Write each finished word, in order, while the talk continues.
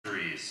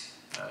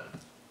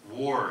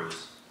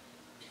wars.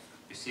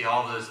 We see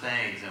all those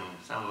things, and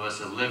some of us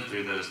have lived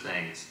through those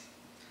things.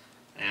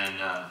 And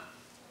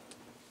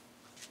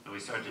we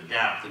start to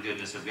doubt the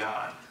goodness of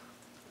God.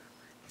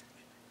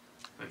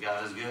 But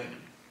God is good.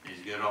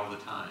 He's good all the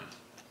time.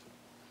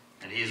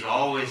 And He's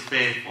always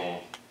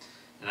faithful.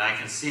 And I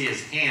can see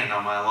His hand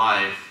on my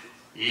life,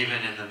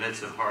 even in the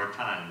midst of hard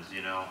times.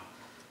 You know,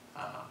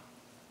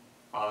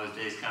 Father's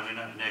Day is coming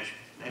up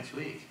next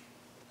week.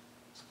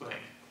 It's quick.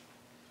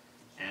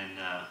 And,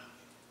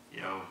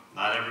 you know,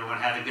 not everyone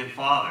had a good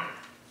father.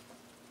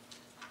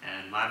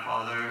 And my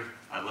father,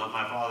 I love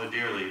my father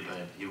dearly,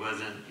 but he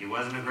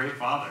wasn't a great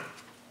father.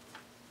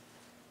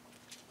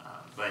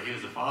 But he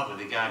was a father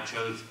that God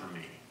chose for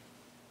me.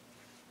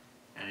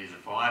 And he's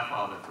my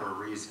father for a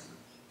reason.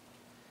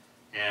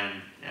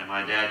 And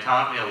my dad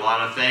taught me a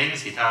lot of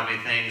things. He taught me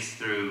things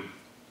through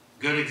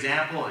good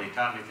example, and he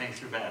taught me things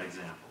through bad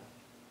example.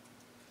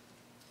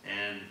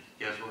 And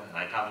guess what?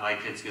 I taught my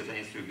kids good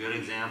things through good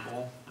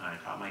example, and I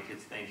taught my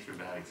kids things through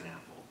bad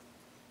example.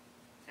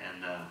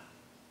 And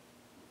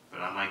but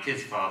I'm my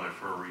kid's father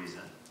for a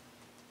reason.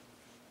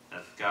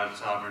 That's God's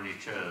sovereignty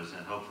chose,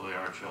 and hopefully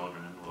our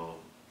children will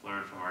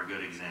learn from our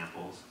good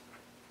examples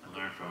and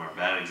learn from our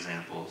bad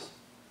examples.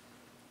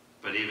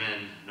 But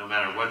even no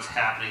matter what's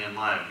happening in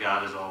life,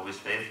 God is always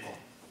faithful.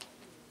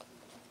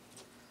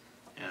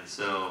 And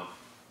so,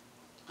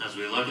 as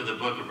we look at the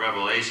book of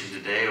Revelation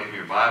today, open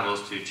your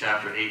Bibles to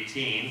chapter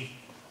 18.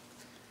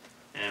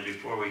 And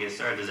before we get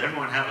started, does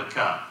everyone have a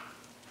cup?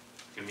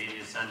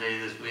 Communion Sunday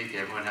this week,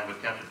 everyone have a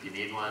cup? If you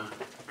need one,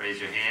 raise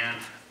your hand,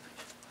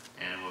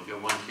 and we'll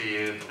get one to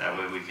you. That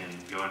way we can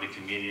go into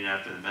communion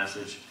after the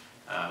message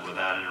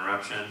without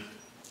interruption.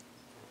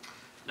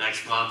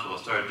 Next month, we'll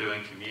start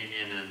doing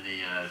communion in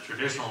the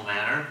traditional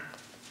manner.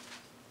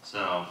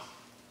 So,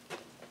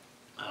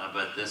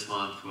 but this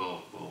month,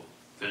 we'll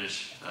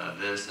finish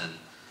this. And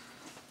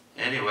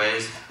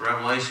anyways,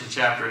 Revelation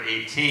chapter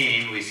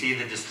 18, we see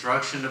the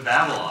destruction of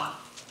Babylon.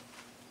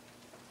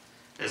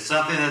 It's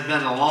something that's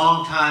been a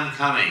long time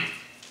coming.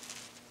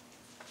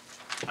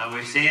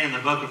 We've seen in the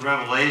book of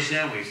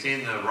Revelation, we've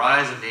seen the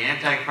rise of the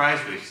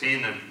Antichrist, we've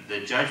seen the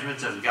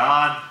judgments of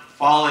God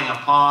falling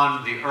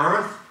upon the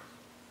earth,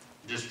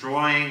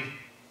 destroying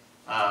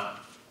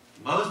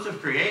most of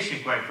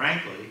creation, quite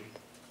frankly.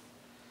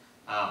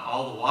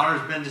 All the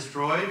water's been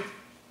destroyed.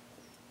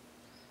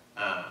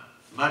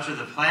 Much of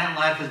the plant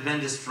life has been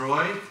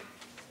destroyed.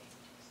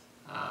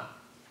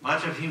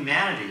 Much of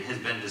humanity has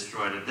been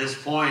destroyed. At this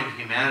point,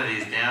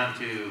 humanity is down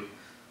to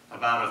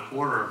about a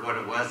quarter of what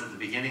it was at the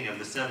beginning of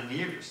the 7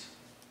 years.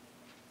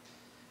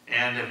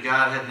 And if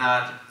God had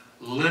not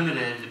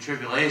limited the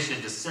tribulation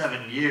to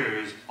 7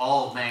 years,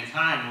 all of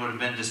mankind would have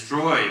been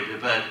destroyed.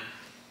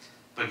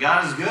 But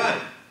God is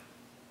good,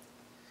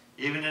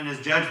 even in His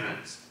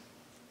judgments.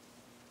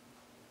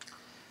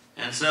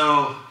 And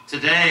so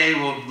today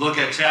we'll look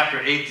at chapter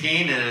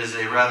 18. It is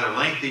a rather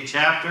lengthy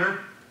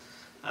chapter.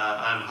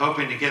 I'm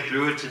hoping to get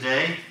through it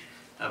today.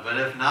 But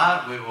if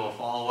not, we will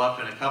follow up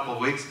in a couple of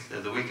weeks,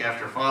 the week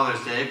after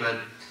Father's Day. But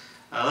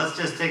let's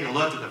just take a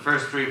look at the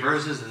first 3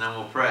 verses and then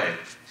we'll pray.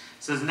 It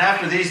says, "And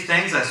after these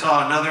things I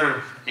saw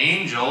another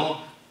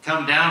angel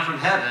come down from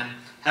heaven,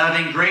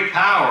 having great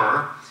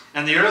power,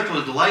 and the earth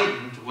was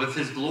lightened with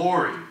his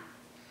glory.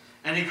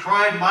 And he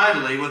cried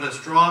mightily with a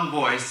strong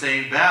voice,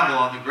 saying,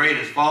 Babylon the great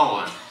is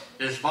fallen,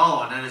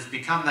 and has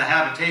become the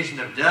habitation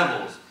of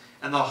devils,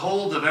 and the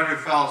hold of every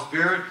foul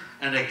spirit,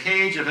 and a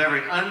cage of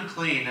every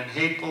unclean and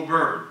hateful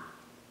bird.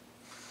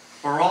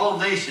 For all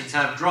nations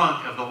have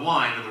drunk of the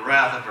wine of the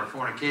wrath of her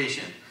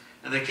fornication,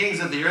 and the kings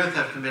of the earth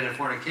have committed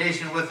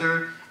fornication with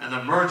her, and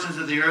the merchants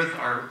of the earth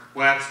are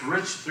waxed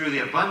rich through the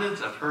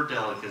abundance of her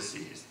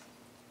delicacies."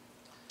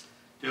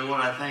 Dear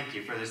Lord, I thank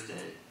you for this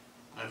day.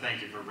 I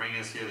thank you for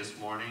bringing us here this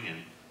morning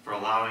and for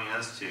allowing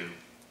us to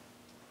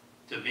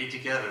meet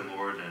together,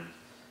 Lord. And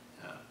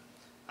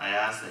I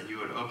ask that you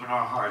would open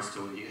our hearts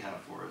to what you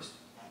have for us.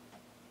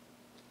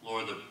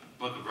 Lord, the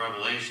book of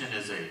Revelation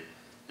is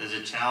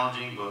a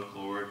challenging book,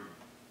 Lord.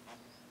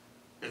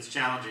 It's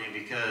challenging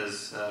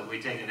because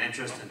we take an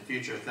interest in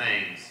future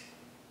things.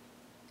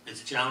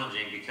 It's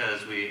challenging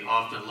because we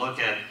often look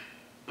at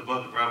the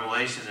book of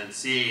Revelation and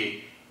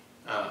see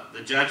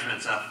the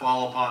judgments that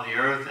fall upon the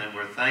earth, and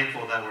we're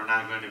thankful that we're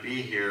not going to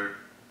be here.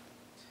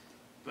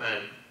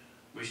 But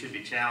we should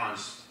be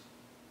challenged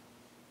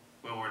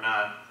when we're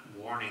not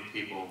warning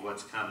people of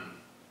what's coming.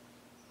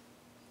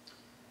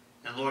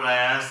 And Lord, I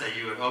ask that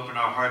you would open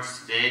our hearts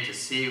today to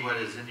see what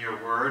is in your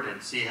word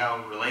and see how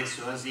it relates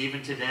to us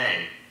even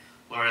today.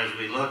 Lord, as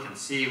we look and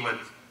see what,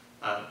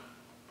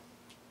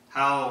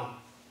 how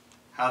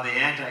the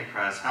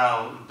Antichrist,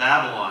 how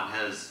Babylon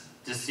has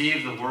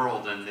deceived the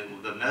world and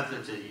the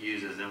methods it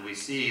uses, and we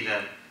see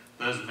that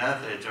those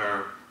methods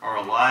are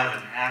alive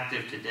and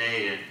active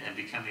today and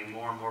becoming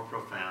more and more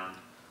profound.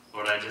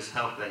 Lord, I just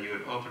hope that you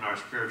would open our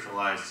spiritual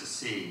eyes to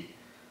see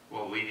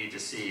what we need to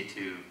see,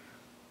 to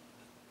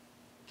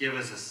give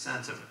us a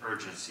sense of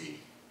urgency,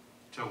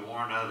 to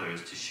warn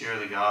others, to share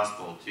the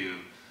gospel,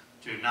 to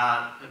to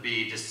not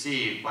be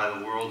deceived by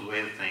the world's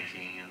way of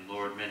thinking. And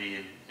Lord, many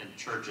in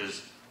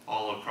churches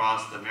all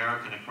across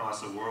America and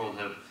across the world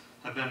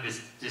have been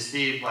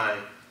deceived by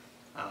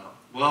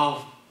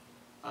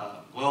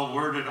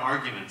well-worded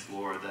arguments,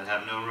 Lord, that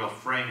have no real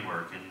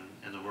framework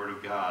in the Word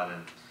of God.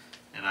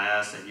 And I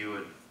ask that you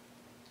would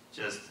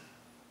just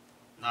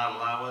not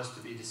allow us to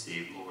be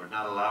deceived, Lord,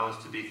 not allow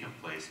us to be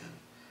complacent.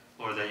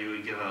 Lord, that you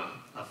would give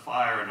a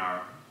fire in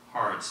our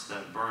hearts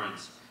that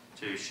burns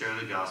to share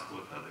the gospel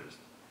with others.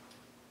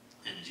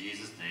 In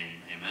Jesus'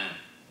 name, amen.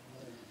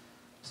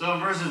 So in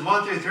verses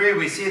 1 through 3,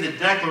 we see the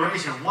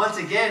declaration. Once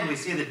again, we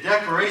see the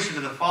declaration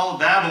of the fall of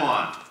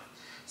Babylon.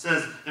 It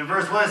says, in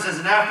verse 1, it says,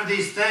 "And after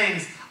these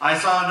things I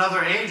saw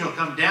another angel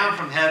come down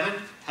from heaven,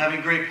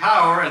 having great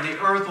power, and the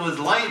earth was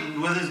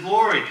lightened with his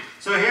glory."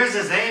 So here's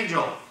this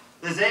angel.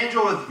 This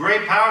angel with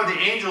great power. The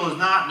angel is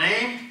not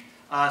named.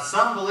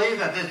 Some believe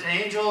that this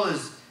angel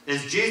is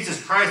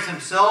Jesus Christ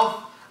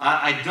himself.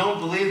 I don't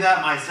believe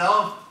that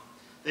myself.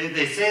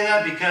 They say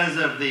that because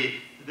of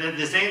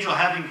this angel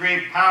having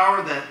great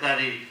power, that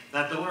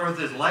the earth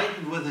is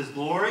lightened with his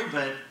glory.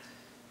 But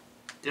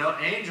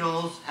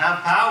angels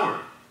have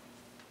power.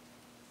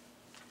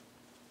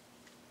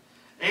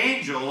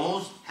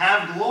 Angels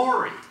have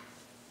glory.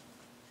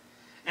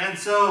 And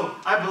so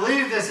I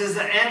believe this is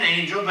an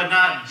angel, but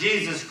not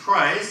Jesus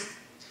Christ.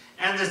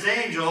 And this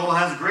angel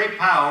has great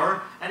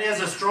power, and he has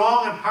a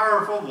strong and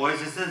powerful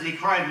voice. It says he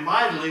cried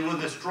mightily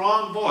with a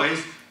strong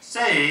voice,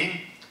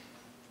 saying,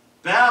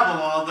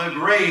 "Babylon the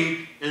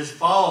Great is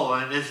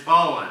fallen, is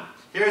fallen."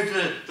 Here's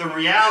the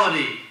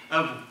reality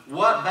of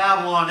what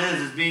Babylon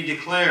is being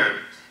declared.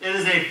 It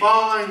is a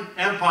fallen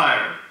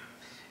empire.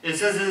 It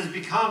says it has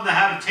become the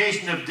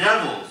habitation of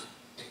devils,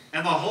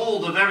 and the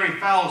hold of every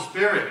foul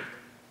spirit,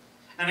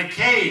 and a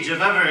cage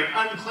of every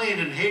unclean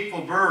and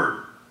hateful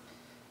bird.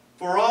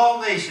 For all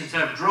nations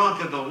have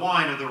drunk of the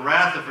wine of the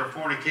wrath of her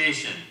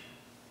fornication.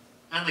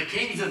 And the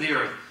kings of the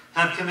earth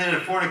have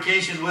committed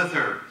fornication with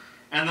her,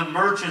 and the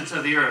merchants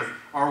of the earth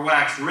are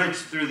waxed rich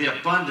through the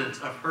abundance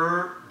of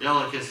her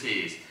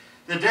delicacies.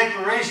 The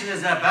declaration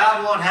is that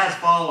Babylon has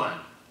fallen.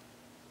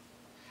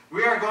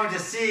 We are going to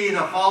see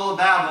the fall of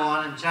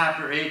Babylon in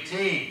chapter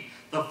 18.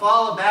 The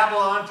fall of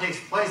Babylon takes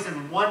place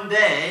in one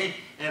day.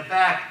 In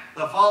fact,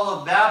 the fall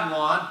of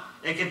Babylon,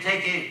 it can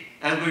take,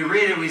 as we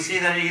read it, we see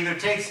that it either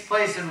takes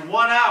place in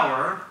 1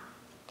 hour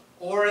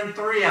or in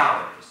 3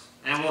 hours.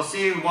 And we'll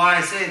see why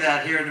I say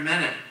that here in a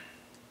minute,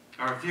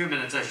 or a few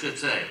minutes, I should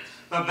say.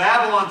 But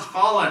Babylon's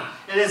fallen.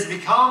 It has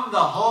become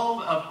the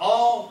home of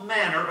all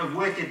manner of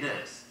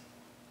wickedness.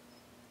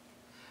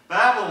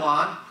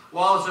 Babylon,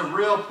 while it's a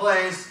real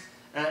place,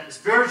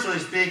 spiritually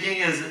speaking,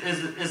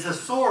 is the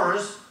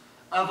source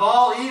of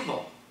all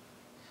evil.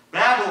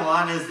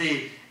 Babylon is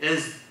the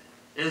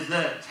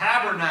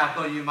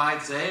tabernacle, you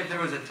might say. If there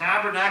was a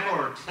tabernacle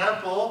or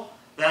temple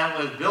that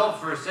was built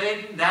for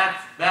Satan,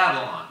 that's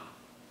Babylon.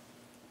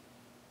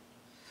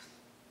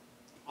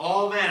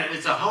 All manner.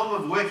 It's a home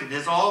of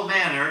wickedness. All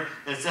manner,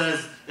 it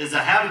says, is a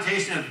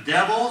habitation of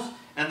devils,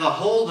 and the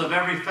hold of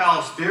every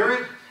foul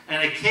spirit,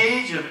 and a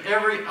cage of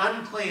every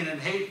unclean and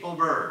hateful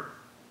bird.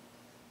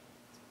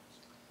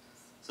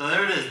 So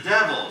there it is.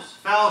 Devils,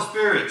 foul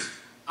spirits,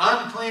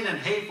 unclean and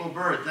hateful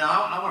birds.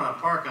 Now, I want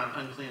to park on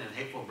unclean and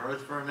hateful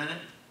birds for a minute.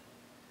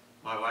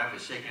 My wife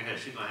is shaking her head.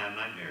 She's going to have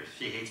nightmares.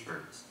 She hates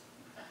birds.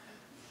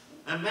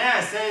 And may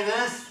I say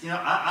this?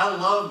 I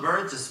love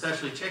birds,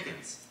 especially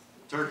chickens.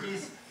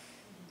 Turkeys,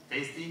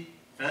 tasty.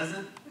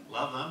 Pheasant,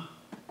 love them.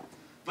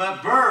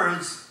 But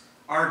birds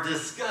are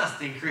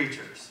disgusting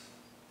creatures.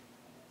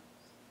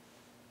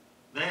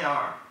 They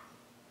are.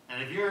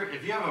 And if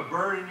you have a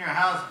bird in your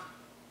house,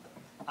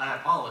 I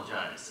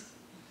apologize.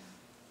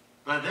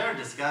 But they're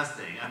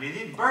disgusting. I mean,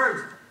 these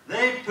birds,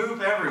 they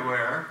poop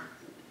everywhere.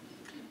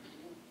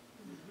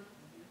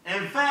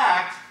 In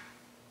fact,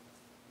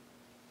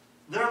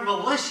 they're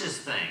malicious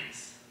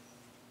things.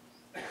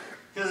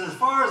 Because as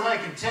far as I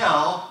can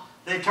tell,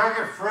 they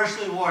target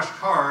freshly washed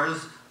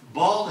cars,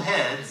 bald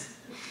heads,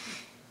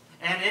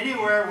 and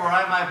anywhere where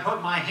I might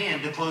put my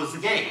hand to close the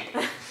gate.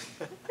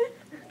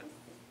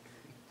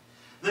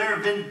 They're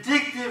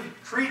vindictive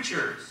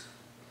creatures.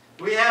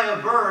 We have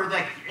a bird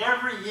that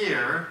every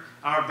year,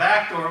 our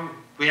back door,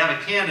 we have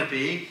a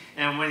canopy,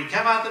 and when you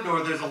come out the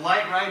door, there's a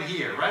light right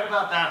here, right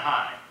about that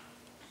high.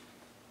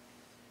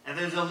 And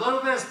there's a little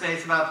bit of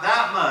space, about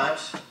that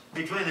much,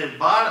 between the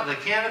bottom, the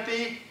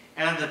canopy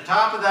and the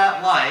top of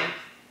that light,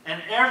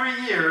 and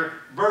every year,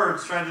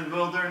 birds try to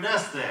build their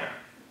nest there.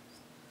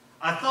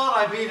 I thought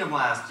I beat them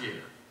last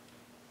year.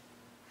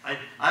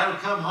 I would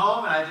come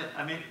home,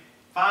 and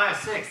 5,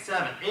 6,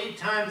 7, 8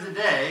 times a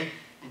day,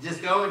 and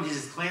just go and you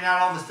just clean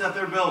out all the stuff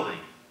they're building.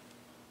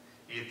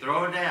 You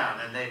throw it down,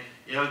 and they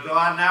go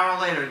out an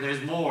hour later, and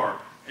there's more.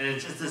 And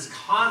it's just this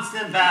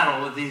constant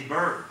battle with these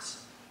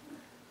birds.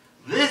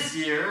 This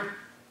year,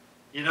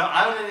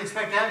 I didn't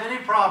expect to have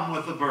any problem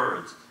with the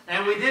birds.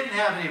 And we didn't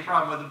have any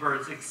problem with the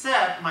birds,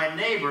 except my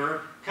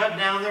neighbor cut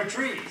down their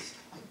trees.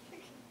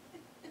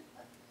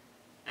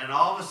 And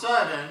all of a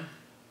sudden,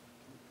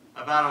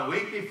 about a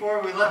week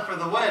before we left for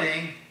the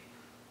wedding,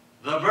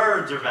 the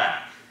birds are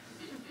back.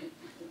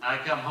 I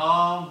come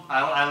home,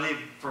 I leave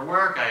for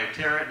work, I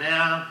tear it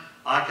down.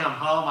 I come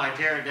home, I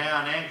tear it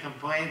down. Ann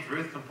complains,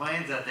 Ruth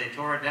complains that they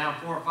tore it down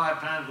 4 or 5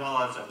 times while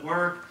I was at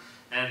work.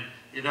 And,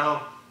 you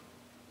know,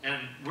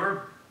 and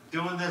we're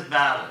doing this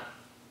battle.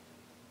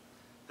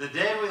 The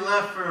day we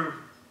left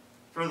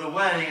for the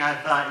wedding, I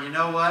thought, you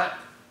know what?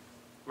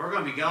 We're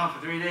going to be gone for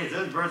 3 days.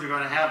 Those birds are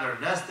going to have their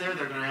nest there.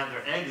 They're going to have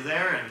their eggs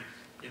there. And,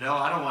 you know,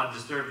 I don't want to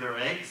disturb their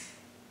eggs.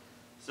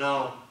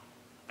 So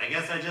I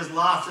guess I just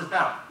lost this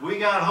battle. We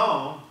got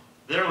home.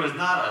 There was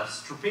not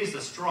a piece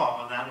of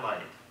straw on that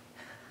light.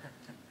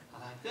 I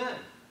thought, good.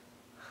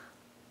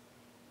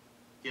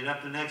 Get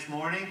up the next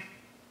morning.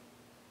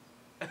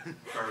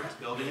 Birds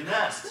building a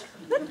nest.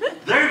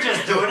 They're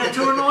just doing it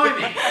to annoy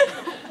me.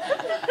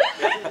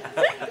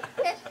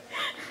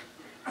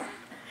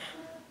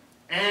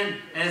 And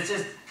it's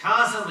just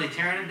constantly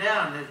tearing it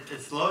down. It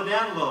slowed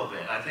down a little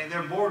bit. I think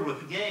they're bored with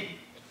the game.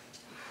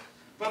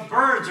 But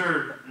birds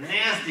are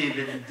nasty,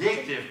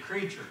 vindictive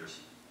creatures.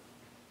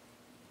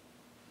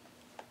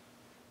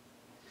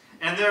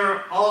 And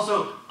they're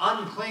also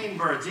unclean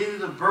birds. These are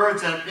the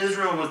birds that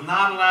Israel was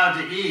not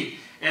allowed to eat.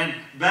 And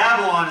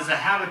Babylon is a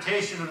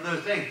habitation of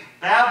those things.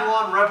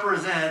 Babylon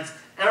represents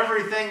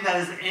everything that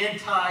is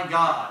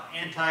anti-God,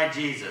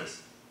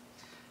 anti-Jesus,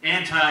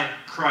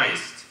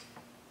 anti-Christ.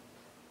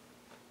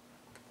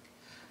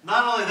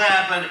 Not only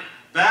that, but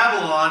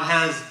Babylon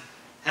has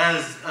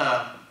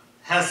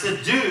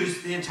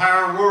seduced the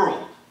entire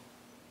world.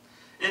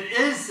 It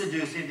is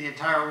seducing the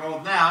entire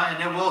world now,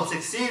 and it will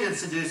succeed in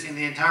seducing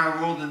the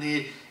entire world in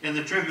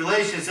the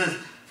tribulation. It says,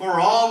 "For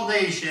all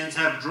nations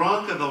have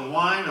drunk of the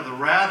wine of the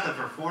wrath of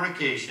her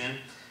fornication,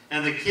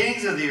 and the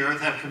kings of the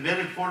earth have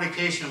committed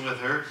fornication with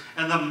her,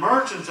 and the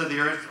merchants of the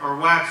earth are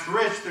waxed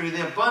rich through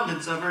the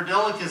abundance of her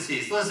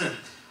delicacies." Listen,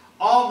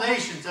 all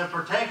nations have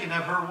partaken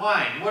of her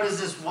wine. What is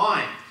this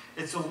wine?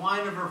 It's a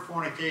wine of her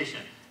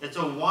fornication. It's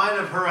a wine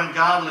of her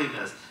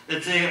ungodliness.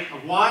 It's a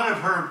wine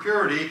of her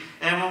impurity.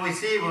 And when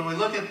we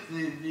look at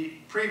the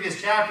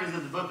previous chapters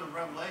of the book of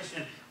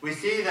Revelation, we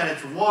see that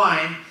it's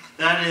wine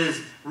that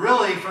is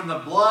really from the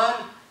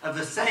blood of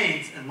the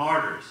saints and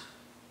martyrs.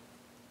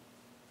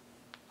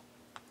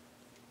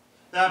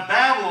 That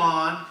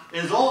Babylon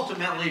is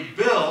ultimately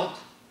built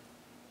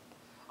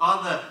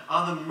on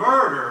the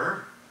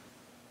murder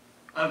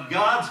of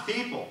God's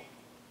people.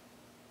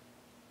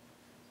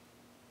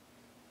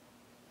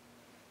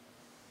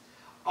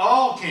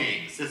 All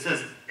kings, it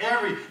says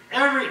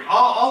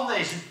all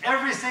nations,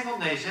 every single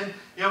nation.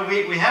 You know,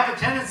 we have a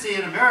tendency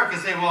in America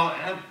to say, well,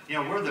 you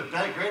know, we're the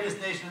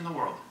greatest nation in the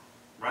world,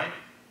 right?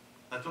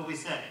 That's what we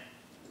say.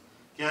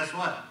 Guess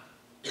what?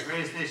 The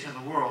greatest nation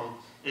in the world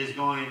is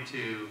going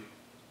to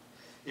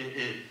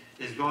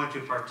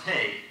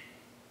partake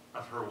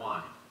of her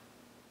wine.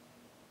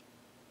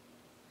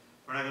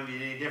 We're not going to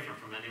be any different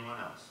from anyone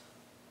else.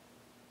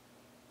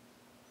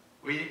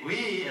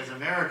 We as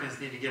Americans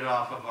need to get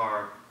off of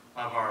our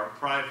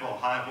prideful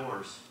high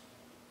horse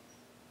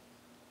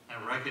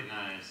and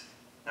recognize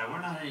that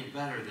we're not any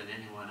better than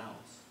anyone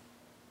else.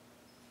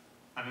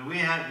 I mean,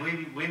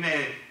 we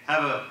may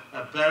have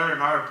a better,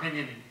 in our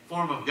opinion,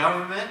 form of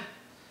government.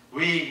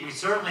 We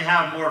certainly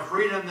have more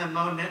freedom than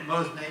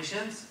most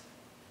nations.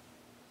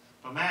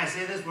 But may I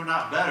say this? We're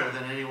not better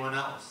than anyone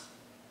else.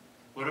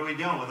 What are we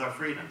doing with our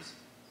freedoms?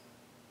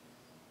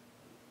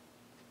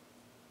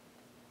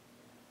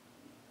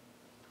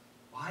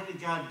 Why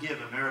did God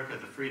give America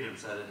the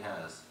freedoms that it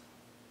has?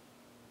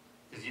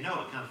 Because you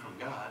know it comes from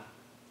God.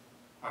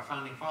 Our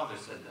founding fathers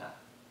said that.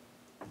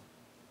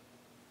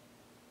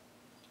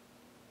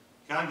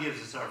 God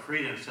gives us our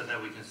freedom so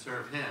that we can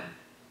serve Him.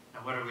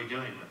 And what are we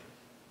doing with it?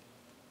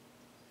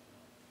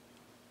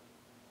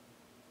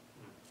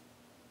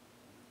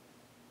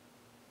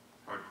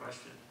 Hard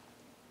question.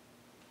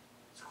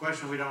 It's a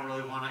question we don't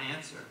really want to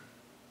answer.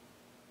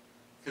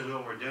 Because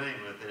what we're doing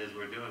with it is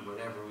we're doing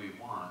whatever we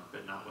want,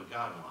 but not what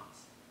God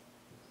wants.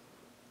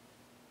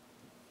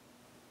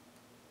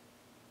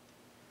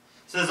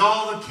 It says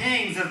all the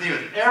kings of the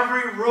earth,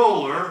 every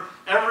ruler,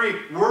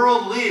 every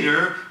world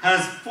leader has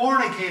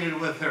fornicated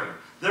with her.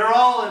 They're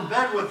all in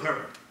bed with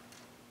her.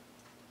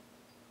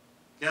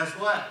 Guess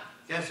what?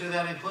 Guess who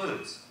that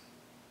includes?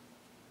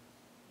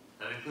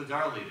 That includes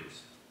our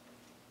leaders.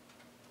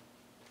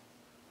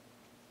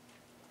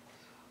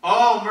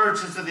 All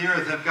merchants of the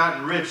earth have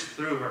gotten rich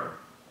through her.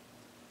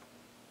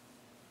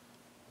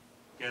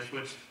 Guess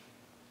which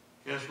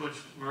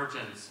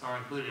merchants are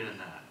included in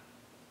that?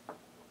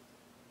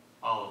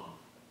 All of them.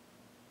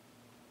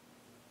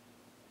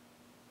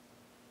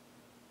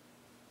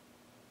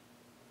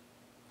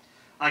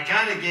 I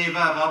kind of gave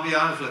up, I'll be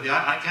honest with you,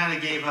 I kind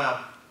of gave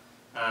up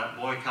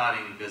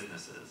boycotting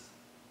businesses.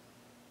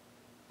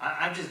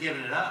 I've just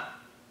given it up.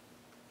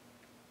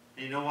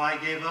 And you know why I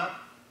gave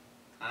up?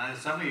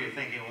 Some of you are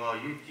thinking, well,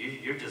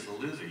 you're just a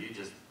loser.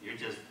 You're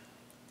just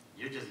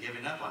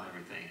giving up on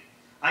everything.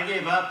 I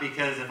gave up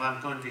because if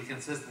I'm going to be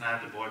consistent, I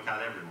have to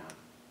boycott everyone.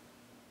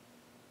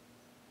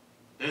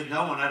 There's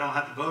no one I don't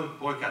have to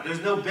boycott.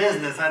 There's no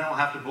business I don't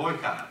have to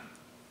boycott.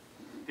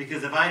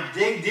 Because if I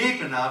dig deep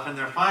enough in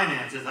their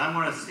finances, I'm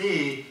going to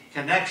see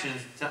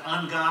connections to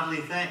ungodly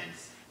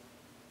things.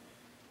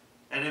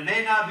 And it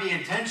may not be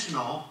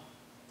intentional,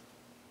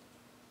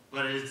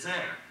 but it's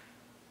there.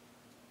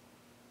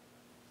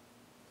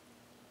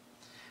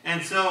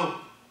 And so,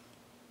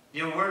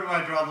 where do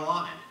I draw the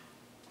line?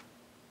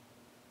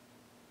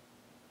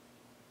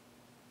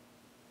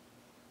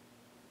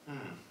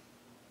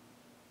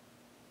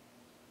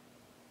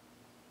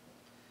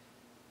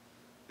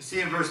 We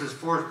see in verses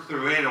 4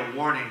 through 8 a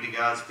warning to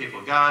God's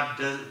people. God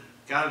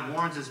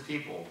warns his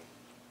people.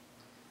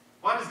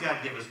 Why does God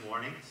give us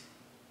warnings?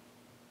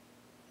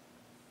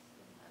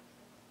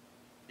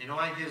 You know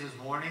why he gives us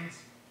warnings?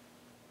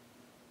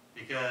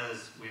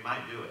 Because we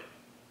might do it.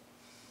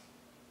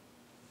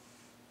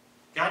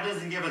 God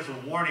doesn't give us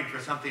a warning for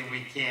something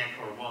we can't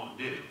or won't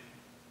do.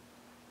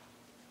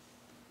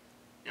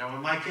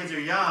 When my kids are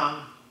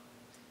young,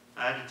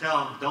 I had to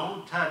tell them,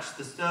 don't touch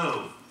the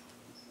stove.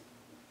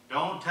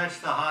 Don't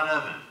touch the hot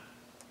oven.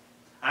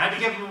 I had to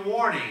give them a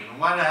warning. And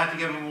why did I have to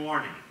give them a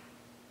warning?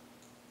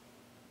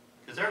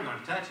 Because they're going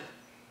to touch it.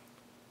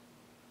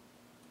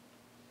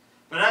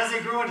 But as they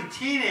grow into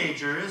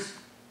teenagers,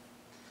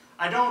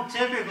 I don't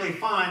typically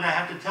find I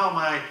have to tell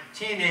my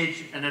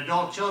teenage and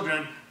adult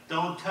children,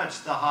 don't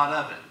touch the hot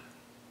oven.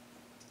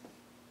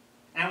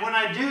 And when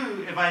I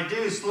do, if I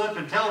do slip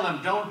and tell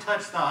them, don't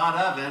touch the hot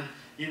oven,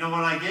 you know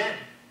what I get?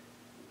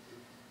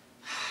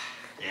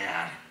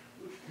 Dad,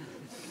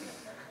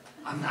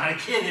 I'm not a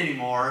kid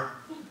anymore.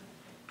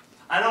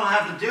 I don't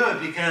have to do it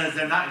because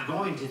they're not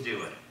going to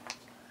do it.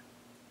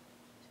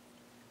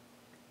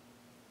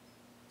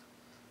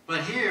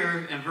 But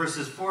here in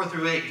verses 4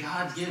 through 8,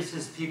 God gives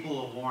his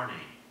people a warning.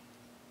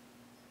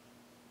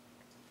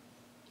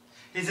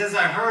 He says,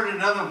 I heard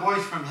another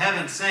voice from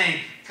heaven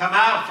saying, come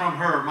out from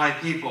her, my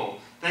people,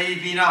 that ye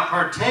be not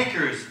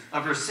partakers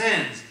of her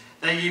sins,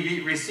 that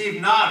ye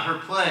receive not her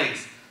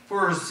plagues.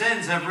 For her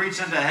sins have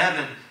reached unto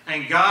heaven,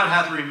 and God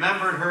hath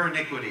remembered her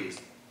iniquities.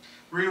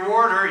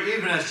 Reward her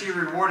even as she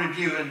rewarded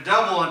you, and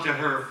double unto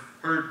her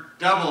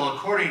double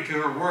according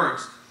to her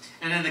works.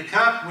 And in the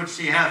cup which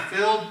she hath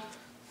filled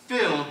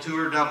to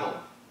her double.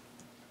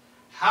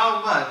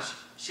 How much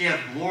she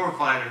hath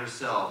glorified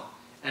herself,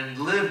 and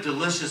lived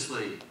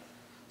deliciously.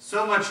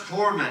 So much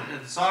torment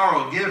and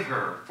sorrow give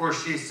her, for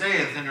she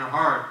saith in her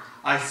heart,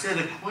 I sit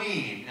a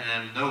queen, and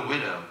am no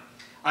widow.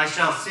 I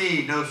shall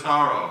see no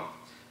sorrow.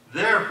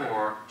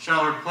 Therefore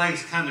shall her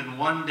plagues come in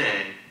one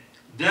day,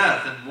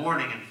 death and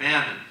mourning and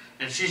famine,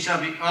 and she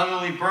shall be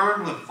utterly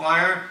burned with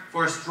fire,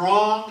 for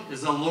strong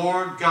is the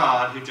Lord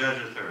God who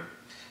judgeth her.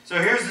 So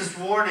here's this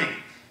warning.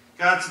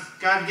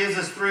 God gives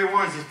us 3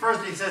 warnings.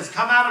 First he says,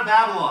 come out of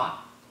Babylon.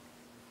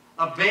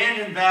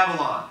 Abandon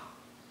Babylon.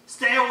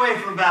 Stay away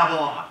from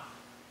Babylon.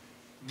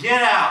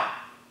 Get out.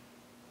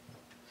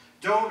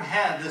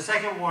 The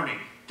second warning,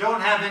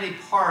 don't have any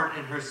part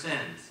in her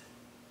sins.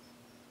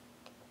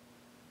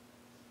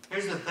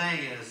 Here's the thing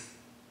is,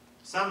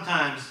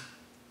 sometimes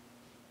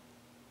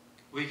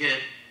we get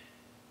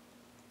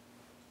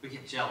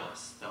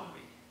jealous, don't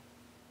we?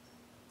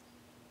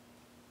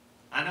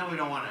 I know we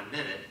don't want to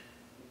admit it,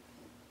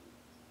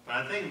 but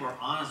I think if we're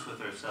honest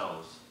with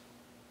ourselves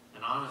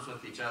and honest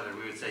with each other,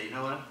 we would say, you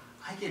know what?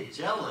 I get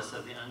jealous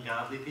of the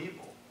ungodly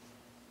people.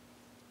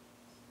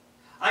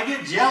 I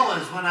get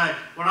jealous when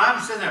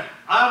I'm sitting there.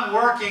 I'm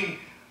working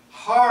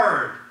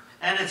hard,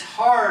 and it's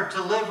hard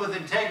to live with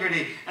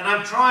integrity, and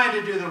I'm trying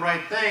to do the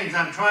right things.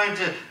 I'm trying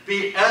to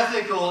be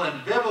ethical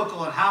and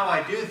biblical in how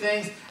I do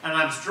things, and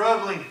I'm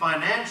struggling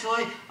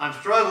financially. I'm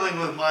struggling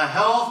with my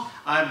health.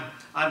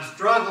 I'm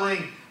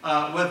struggling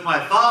with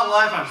my thought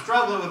life. I'm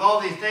struggling with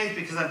all these things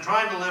because I'm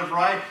trying to live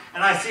right,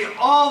 and I see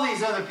all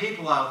these other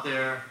people out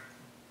there.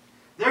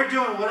 They're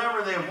doing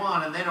whatever they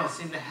want, and they don't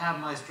seem to have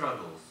my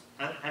struggles.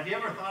 Have you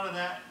ever thought of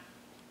that?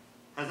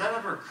 Has that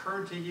ever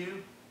occurred to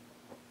you?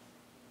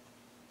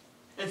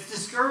 It's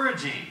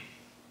discouraging.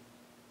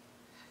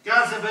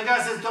 God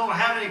says, don't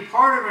have any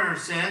part of her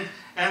sin.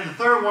 And the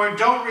third one,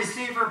 don't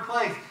receive her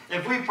plagues.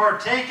 If we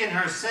partake in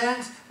her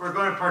sins, we're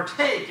going to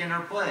partake in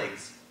her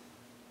plagues.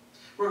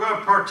 We're going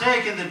to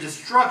partake in the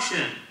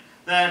destruction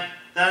that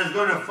is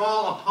going to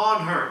fall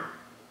upon her.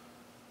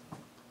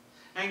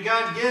 And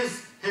God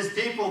gives his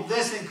people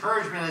this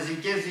encouragement as he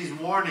gives these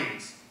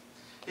warnings.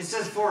 He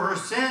says, for her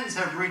sins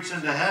have reached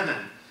unto heaven,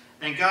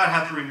 and God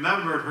hath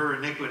remembered her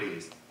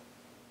iniquities.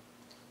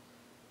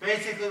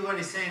 Basically what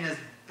he's saying is,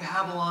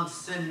 Babylon's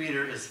sin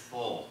meter is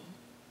full.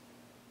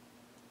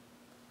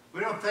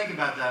 We don't think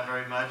about that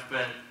very much,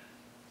 but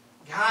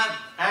God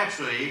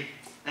actually,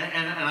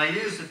 and I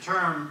use the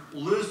term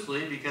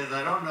loosely because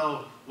I don't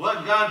know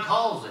what God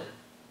calls it.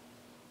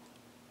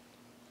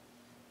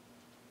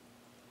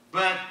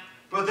 But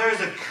there's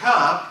a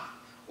cup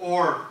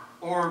or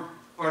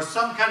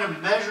some kind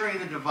of measuring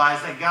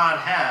device that God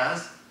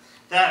has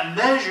that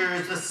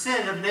measures the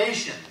sin of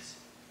nations.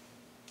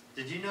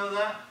 Did you know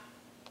that?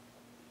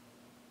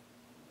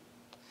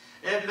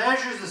 It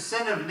measures the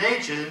sin of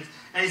nations,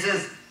 and he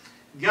says,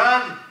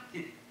 God,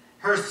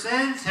 Her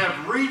sins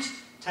have reached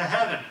to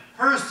heaven.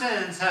 Her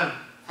sins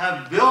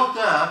have built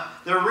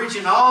up. They're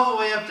reaching all the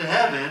way up to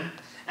heaven.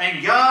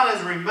 And God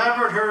has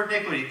remembered her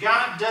iniquity.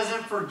 God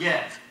doesn't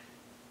forget.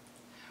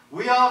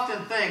 We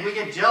often think, we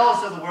get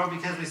jealous of the world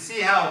because we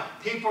see how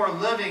people are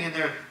living and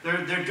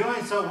they're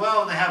doing so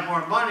well and they have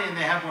more money and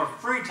they have more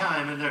free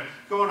time and they're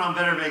going on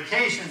better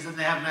vacations and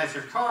they have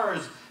nicer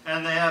cars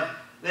and they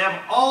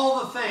have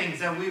all the things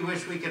that we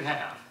wish we could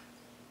have.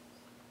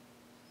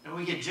 And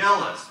we get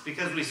jealous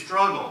because we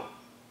struggle.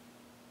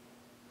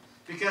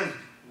 Because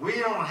we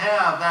don't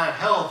have that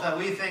health that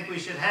we think we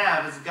should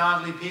have as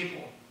godly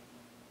people.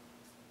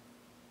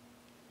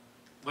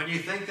 When you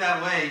think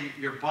that way,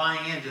 you're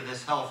buying into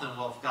this health and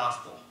wealth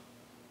gospel.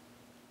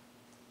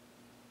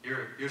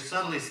 You're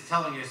suddenly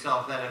telling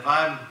yourself that if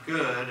I'm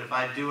good, if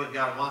I do what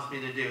God wants me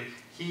to do,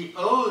 He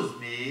owes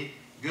me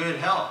good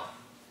health.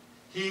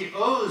 He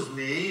owes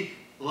me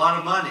a lot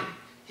of money.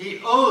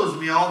 He owes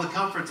me all the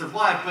comforts of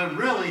life. But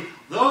really,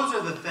 those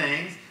are the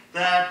things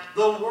that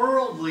the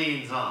world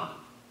leans on,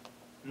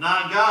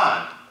 not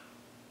God.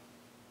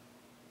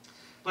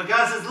 But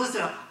God says,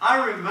 listen,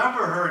 I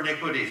remember her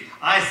iniquities.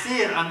 I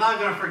see it. I'm not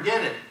going to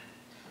forget it.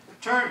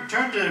 Turn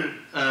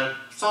to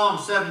Psalm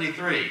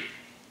 73.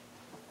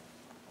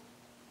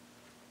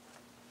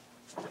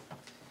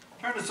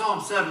 Turn to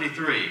Psalm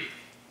 73.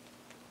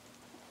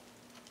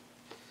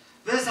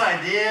 This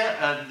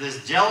idea,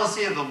 this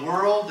jealousy of the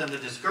world and the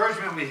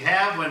discouragement we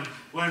have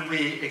when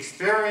we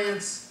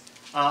experience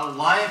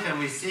life and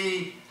we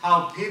see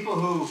how people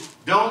who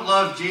don't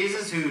love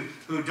Jesus,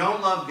 who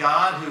don't love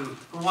God,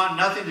 who want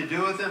nothing to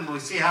do with Him, we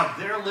see how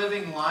they're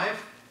living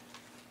life.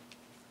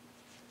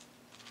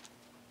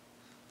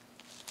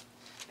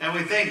 And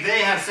we think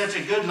they have such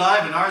a good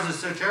life and ours is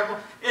so terrible.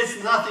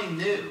 It's nothing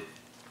new.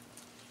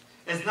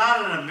 It's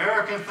not an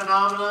American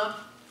phenomenon.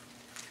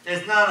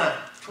 It's not a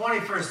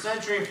 21st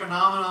century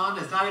phenomenon.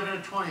 It's not even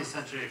a 20th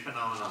century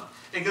phenomenon.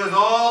 It goes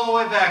all the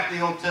way back to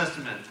the Old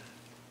Testament.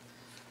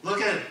 Look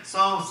at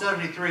Psalm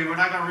 73. We're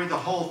not going to read the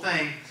whole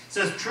thing. It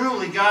says,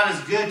 truly God is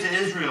good to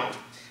Israel,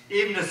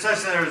 even to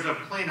such that there is a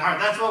clean heart.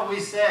 That's what we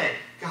say.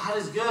 God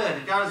is good.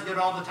 And God is good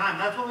all the time.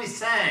 That's what we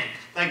sang.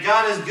 That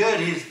God is good.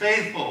 He is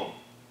faithful.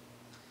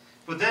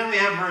 But then we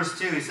have verse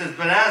 2. He says,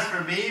 but as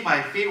for me,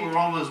 my feet were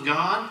almost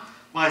gone.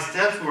 My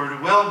steps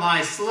were well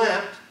nigh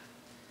slipped.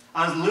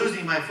 I was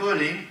losing my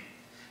footing.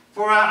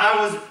 For I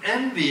was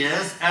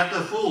envious at the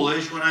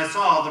foolish when I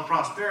saw the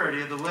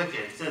prosperity of the wicked.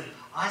 It says,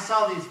 I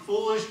saw these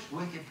foolish,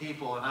 wicked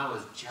people and I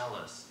was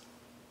jealous.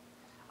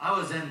 I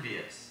was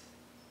envious.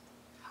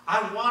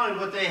 I wanted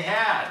what they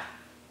had.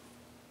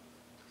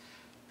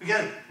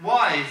 Because,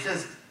 why? He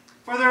says,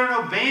 for there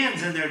are no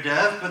bands in their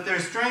death, but their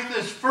strength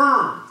is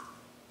firm.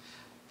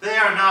 They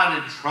are not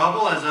in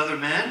trouble as other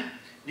men,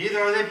 neither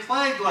are they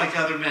plagued like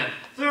other men.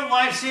 Their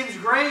life seems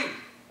great.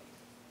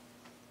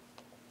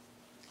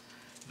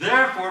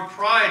 Therefore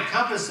pride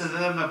compasseth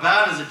them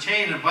about as a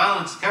chain, and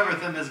violence covereth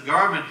them as a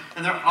garment,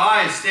 and their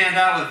eyes stand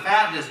out with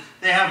fatness.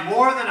 They have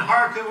more than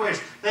heart could wish.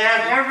 They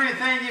have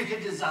everything you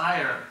could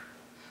desire.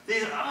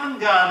 These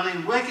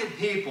ungodly, wicked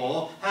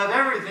people have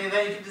everything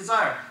that you could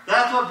desire.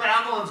 That's what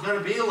Babylon's going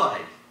to be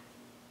like.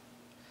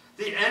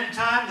 The end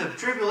time, the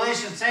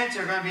tribulation saints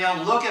are going to be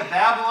able to look at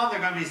Babylon. They're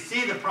going to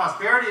see the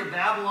prosperity of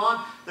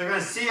Babylon. They're going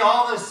to see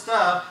all this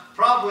stuff,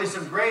 probably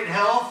some great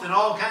health and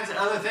all kinds of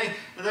other things,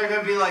 and they're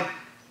going to be like,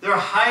 they're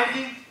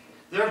hiding,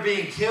 they're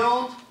being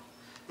killed,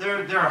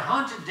 they're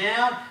hunted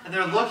down, and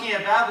they're looking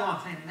at Babylon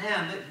and saying,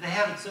 man, they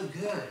have it so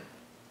good.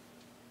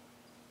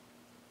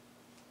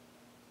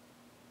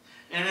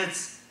 And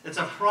it's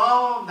a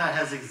problem that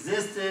has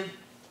existed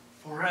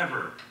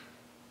forever.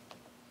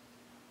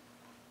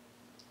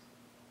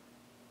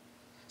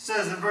 It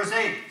says in verse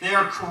 8, they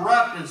are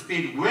corrupt and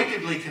speak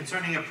wickedly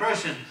concerning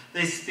oppression.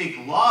 They speak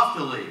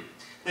loftily.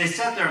 They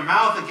set their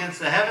mouth against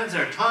the heavens,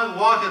 their tongue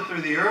walketh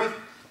through the earth.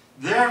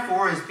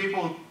 Therefore his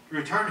people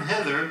return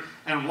hither,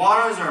 and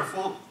waters are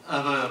full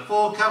of a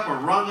full cup are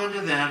wrung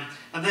unto them.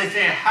 And they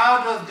say,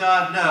 how doth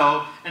God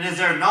know? And is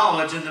there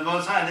knowledge in the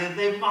Most High?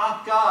 They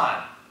mock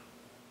God.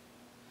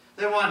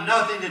 They want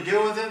nothing to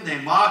do with Him. They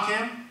mock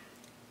Him.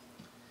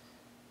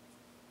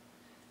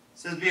 It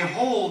says,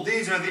 behold,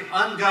 these are the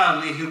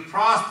ungodly who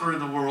prosper in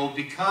the world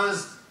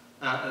because,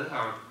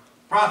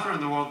 prosper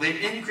in the world.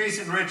 They increase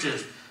in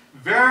riches.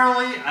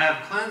 Verily, I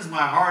have cleansed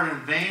my heart in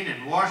vain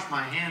and washed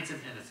my hands in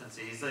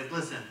innocency. He's like,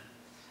 listen,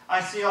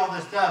 I see all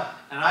this stuff,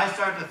 and I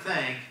start to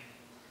think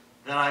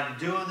that I'm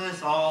doing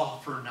this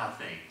all for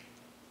nothing.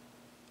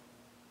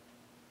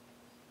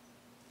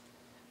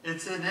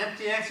 It's an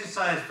empty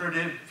exercise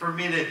for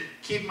me to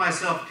keep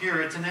myself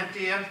pure. It's an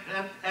empty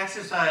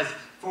exercise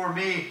for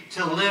me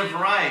to live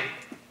right.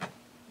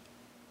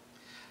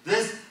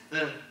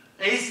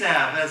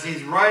 Asaph, as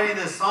he's writing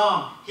this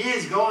psalm, he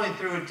is going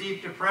through a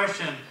deep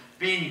depression,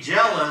 being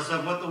jealous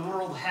of what the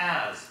world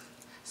has,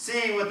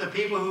 seeing what the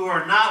people who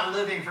are not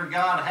living for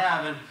God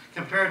have, and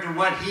compared to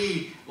what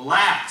he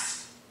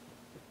lacks.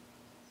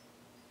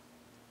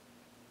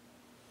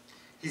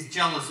 He's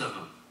jealous of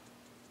them.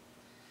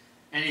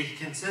 And he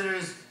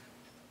considers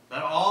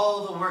That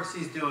all the works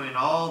he's doing,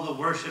 all the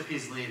worship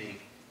he's leading,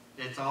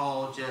 it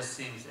all just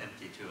seems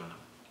empty to him.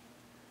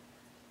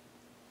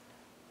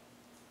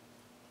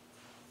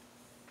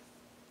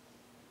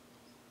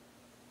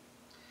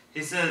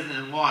 He says,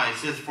 and why?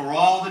 He says, for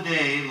all the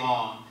day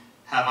long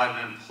have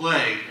I been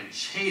plagued and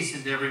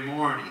chastened every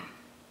morning.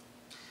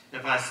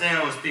 If I say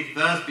I will speak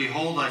thus,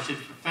 behold, I should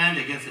offend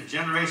against the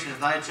generation of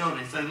thy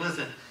children. He said,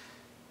 listen,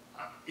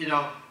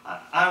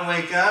 I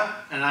wake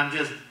up and I'm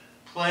just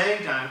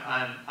plagued,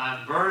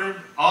 I'm burdened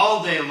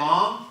all day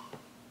long.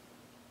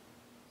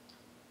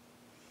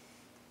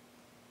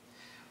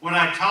 When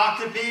I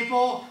talk to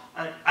people,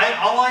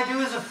 all I do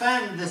is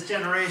offend this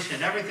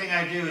generation. Everything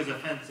I do is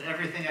offensive.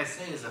 Everything I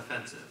say is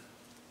offensive.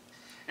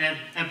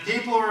 And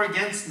people are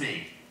against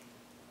me.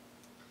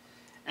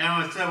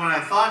 And so when I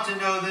thought to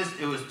know this,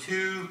 it was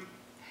too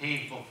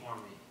painful for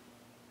me.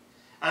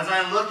 As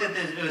I looked at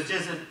this, it was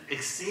just an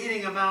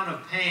exceeding amount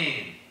of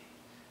pain,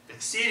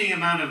 exceeding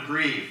amount of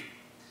grief,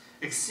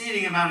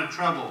 exceeding amount of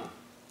trouble.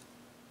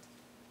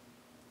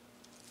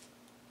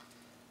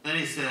 Then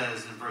he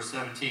says in verse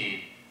 17,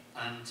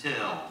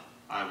 until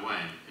I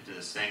went into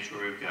the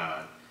sanctuary of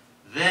God,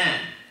 then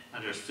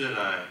understood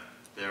I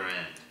their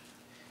end.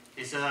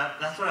 He said,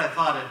 that's what I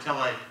thought until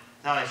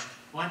I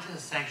went to the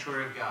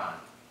sanctuary of God.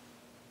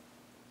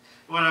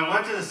 When I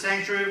went to the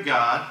sanctuary of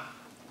God,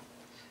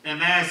 and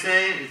may I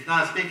say, it's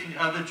not speaking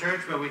of the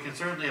church, but we can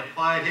certainly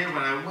apply it here.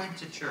 When I went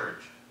to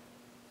church,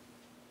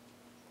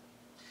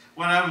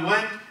 when I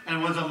went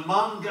and was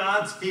among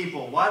God's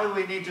people, why do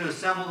we need to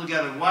assemble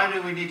together? Why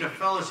do we need to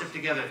fellowship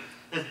together?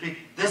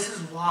 This is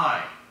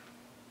why.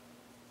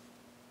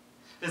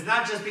 It's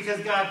not just because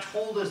God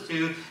told us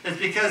to. It's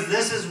because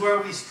this is where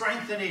we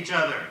strengthen each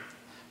other.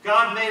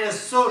 God made us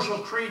social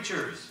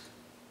creatures.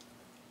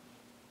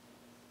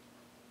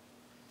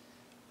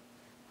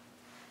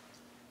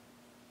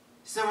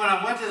 So when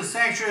I went to the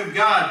sanctuary of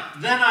God,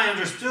 then I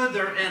understood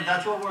their end.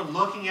 That's what we're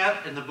looking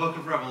at in the book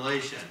of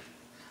Revelation.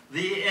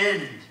 The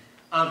end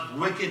of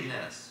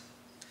wickedness.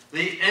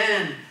 The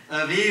end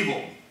of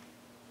evil.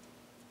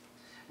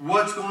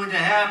 What's going to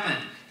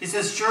happen? He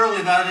says,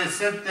 surely thou didst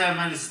set them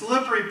in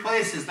slippery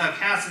places, thou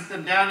castest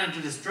them down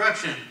into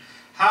destruction.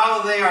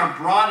 How they are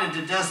brought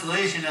into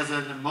desolation as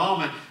in a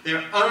moment. They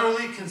are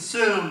utterly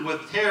consumed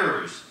with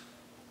terrors.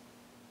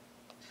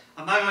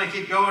 I'm not going to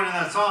keep going in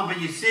that psalm, but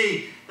you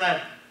see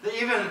that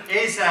even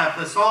Asaph,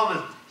 the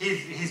psalmist,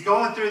 he's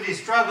going through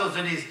these struggles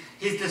and he's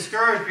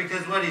discouraged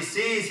because what he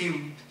sees,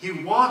 he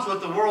wants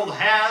what the world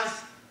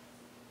has.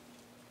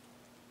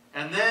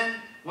 And then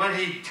when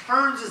he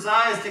turns his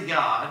eyes to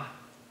God,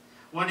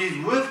 when he's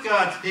with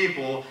God's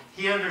people,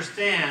 he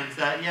understands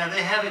that, yeah,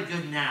 they have it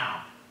good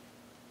now.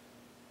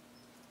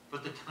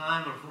 But the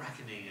time of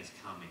reckoning is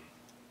coming.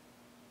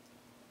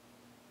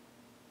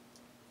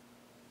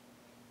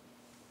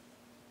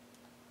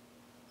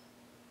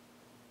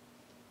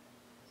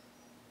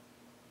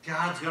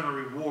 God's going to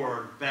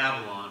reward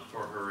Babylon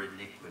for her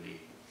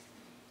iniquity.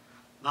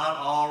 Not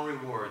all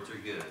rewards are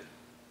good.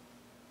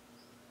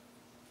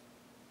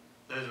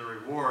 There's a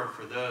reward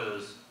for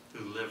those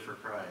who live for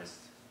Christ.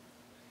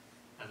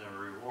 And there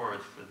are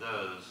rewards for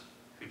those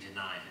who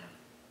deny him.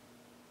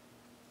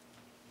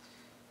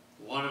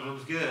 One of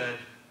them's good.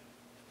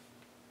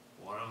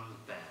 One of them's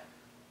bad.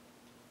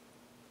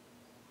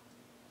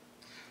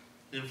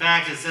 In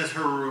fact, it says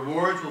her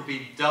rewards will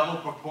be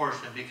double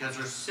proportionate because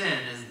her sin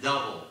is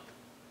double.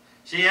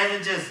 She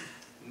hasn't just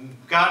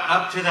got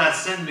up to that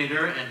sin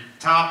meter and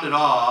topped it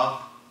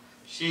off.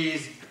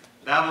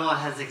 Babylon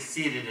has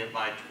exceeded it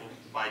by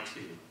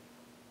 2.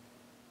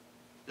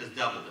 Has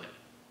doubled it.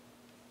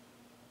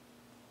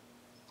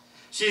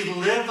 She's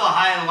lived a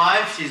high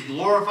life. She's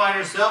glorified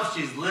herself.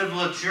 She's lived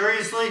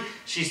luxuriously.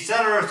 She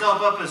set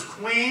herself up as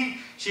queen.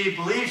 She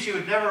believed she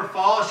would never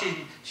fall.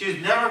 She was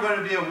never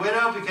going to be a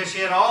widow because she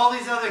had all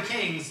these other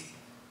kings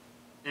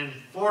and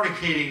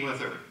fornicating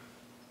with her.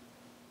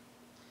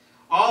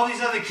 All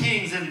these other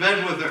kings in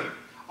bed with her.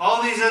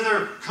 All these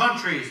other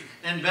countries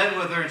in bed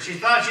with her. And she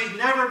thought she'd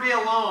never be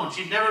alone.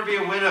 She'd never be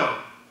a widow.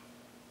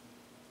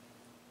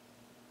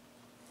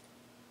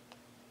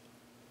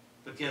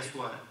 But guess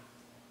what?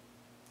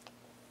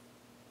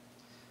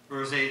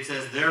 Verse 8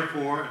 says,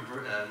 therefore,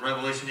 in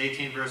Revelation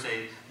 18, verse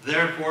 8,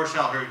 therefore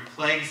shall her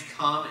plagues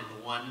come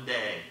in one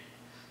day.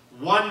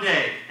 One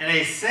day. In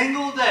a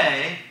single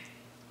day,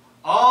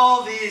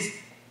 all these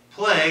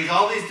plagues,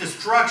 all these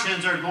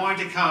destructions are going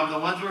to come, the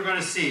ones we're going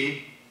to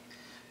see.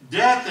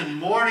 Death and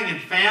mourning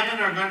and famine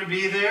are going to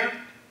be there.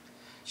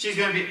 She's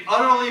going to be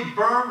utterly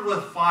burned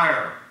with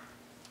fire.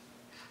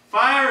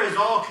 Fire is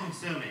all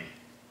consuming.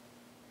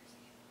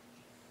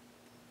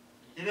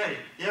 You know,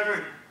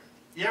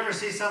 you ever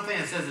see something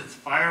that says it's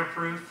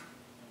fireproof?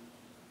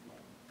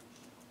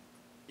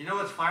 You know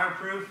what's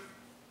fireproof?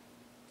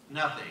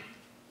 Nothing.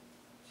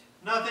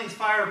 Nothing's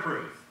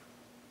fireproof.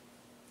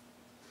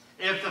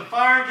 If the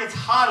fire gets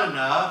hot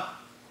enough,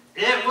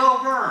 it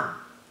will burn.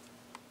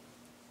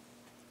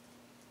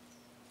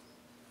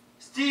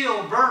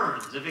 Steel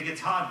burns if it gets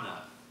hot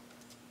enough.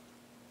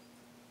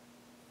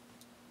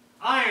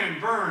 Iron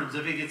burns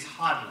if it gets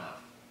hot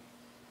enough.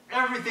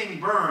 Everything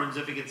burns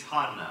if it gets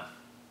hot enough.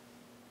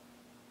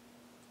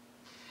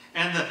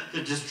 And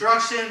the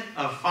destruction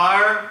of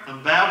fire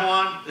on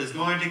Babylon is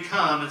going to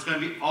come. It's going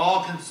to be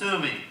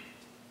all-consuming.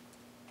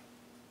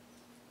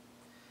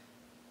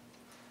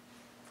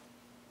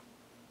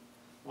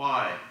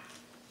 Why?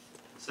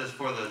 It says,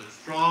 for the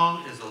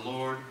strong is the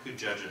Lord who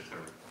judgeth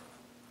her.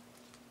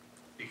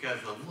 Because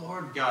the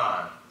Lord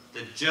God,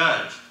 the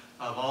judge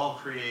of all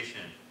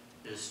creation,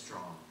 is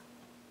strong.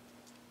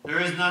 There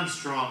is none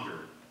stronger.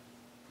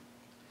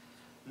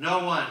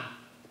 No one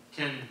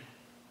can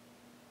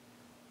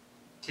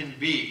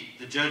beat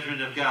the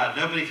judgment of God.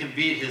 Nobody can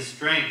beat his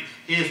strength.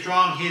 He is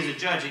strong. He is a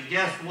judge. And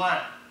guess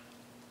what?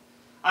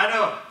 I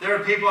know there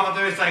are people out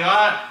there who say,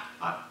 God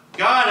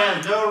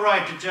has no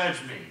right to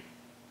judge me.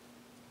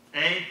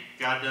 A,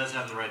 God does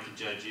have the right to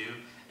judge you.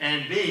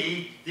 And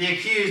B, the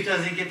accused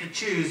doesn't get to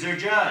choose their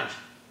judge.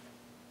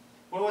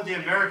 What would the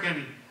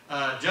American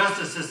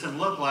justice system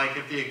look like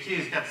if the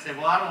accused got to say,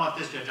 well, I don't want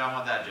this judge, I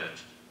want that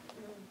judge?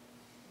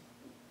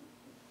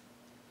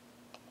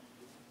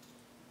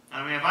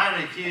 I mean, if I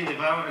had accused,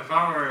 if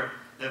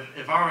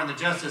I were in the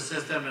justice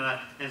system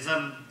and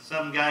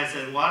some guy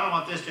said, well, I don't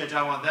want this judge,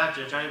 I want that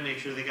judge, I'd make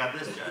sure they got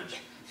this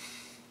judge.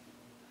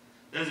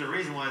 There's a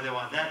reason why they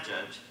want that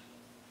judge.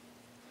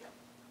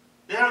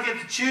 They don't get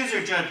to choose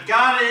their judge.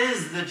 God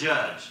is the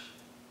judge.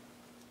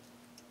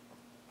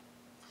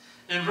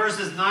 In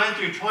verses 9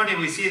 through 20,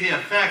 we see the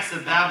effects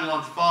of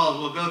Babylon's fall.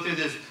 We'll go through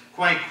this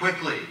quite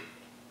quickly.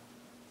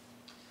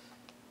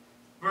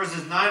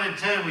 Verses 9 and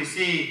 10, we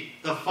see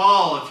the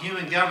fall of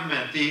human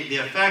government, the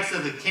effects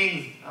of the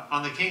king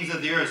on the kings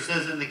of the earth. It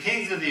says, and the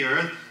kings of the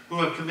earth who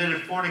have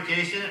committed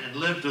fornication and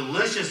lived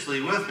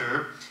deliciously with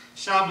her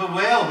shall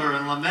bewail her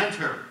and lament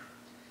her.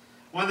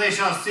 When they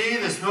shall see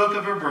the smoke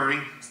of her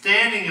burning,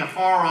 standing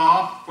afar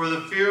off for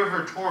the fear of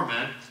her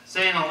torment,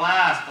 saying,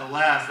 alas,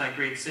 alas, that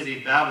great city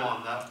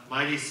Babylon, that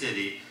mighty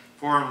city,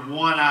 for in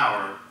 1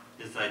 hour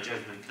is thy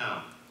judgment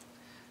come.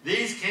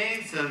 These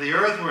kings of the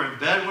earth were in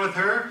bed with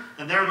her,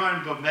 and they're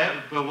going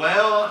to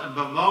bewail and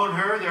bemoan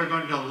her. They're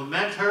going to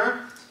lament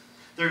her.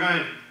 They're going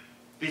to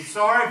be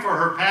sorry for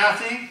her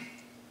passing.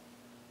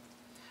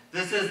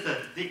 This is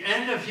the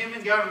end of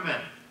human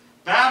government.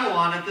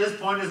 Babylon at this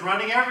point is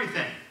running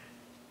everything.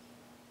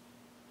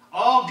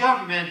 All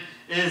government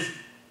is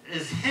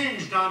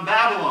hinged on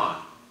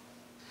Babylon.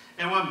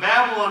 And when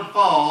Babylon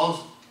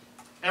falls,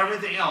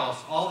 everything else,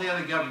 all the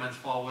other governments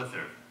fall with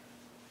her.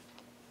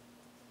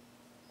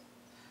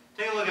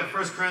 Take a look at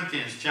 1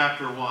 Corinthians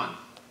chapter 1.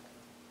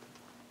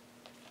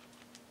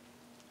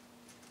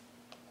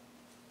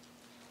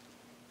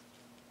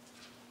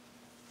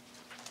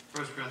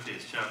 1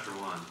 Corinthians chapter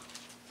 1.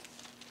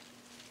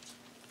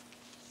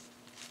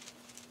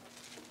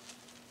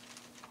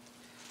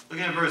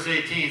 Looking at verse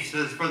 18, it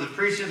says, for the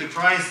preaching of the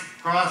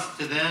cross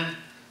to them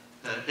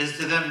is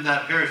to them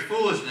that perish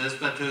foolishness,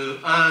 but to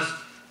us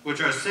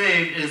which are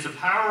saved is the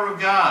power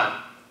of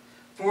God.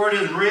 For it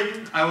is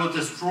written, I will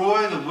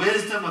destroy the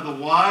wisdom of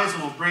the wise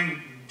and will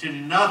bring to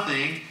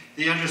nothing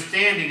the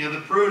understanding of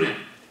the prudent.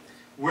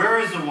 Where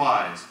is the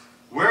wise?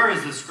 Where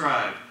is the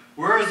scribe?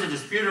 Where is the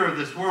disputer of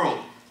this world?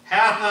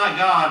 Hath not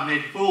God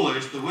made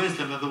foolish the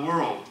wisdom of the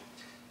world?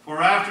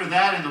 For after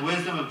that in the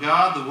wisdom of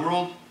God, the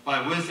world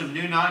by wisdom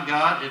knew not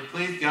God. It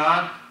pleased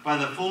God by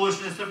the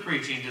foolishness of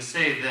preaching to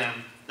save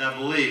them that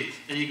believe.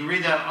 And you can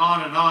read that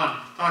on and on.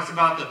 It talks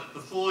about the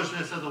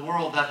foolishness of the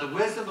world, that the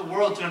wisdom of the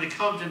world is going to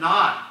come to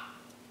naught.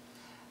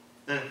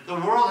 The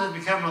world has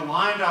become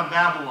reliant on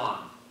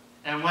Babylon.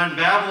 And when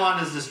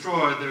Babylon is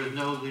destroyed, there is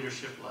no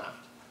leadership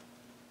left.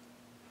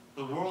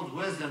 The world's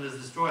wisdom is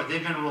destroyed.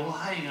 They've been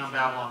relying on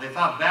Babylon. They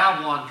thought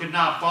Babylon could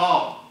not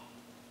fall.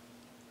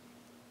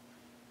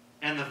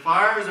 And the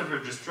fires of her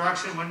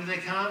destruction, when do they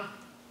come?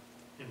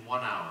 In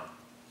 1 hour.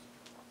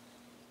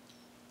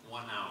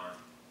 1 hour.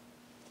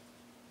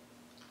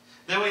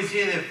 Then we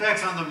see the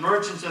effects on the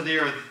merchants of the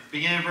earth,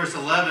 beginning in verse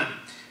 11.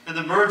 And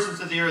the merchants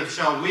of the earth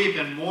shall weep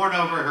and mourn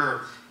over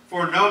her,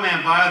 for no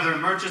man buyeth her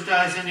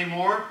merchandise any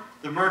more,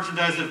 the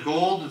merchandise of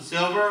gold and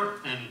silver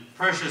and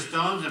precious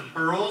stones and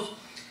pearls,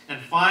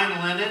 and fine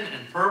linen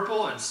and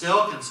purple and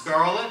silk and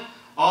scarlet,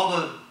 all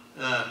the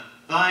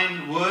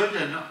fine wood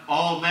and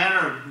all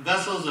manner of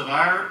vessels of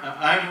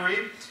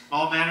ivory,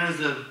 all manner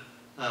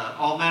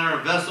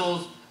of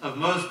vessels of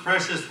most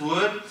precious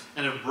wood,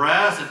 and of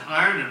brass and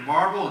iron and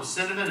marble and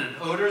cinnamon and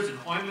odors and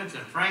ointments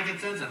and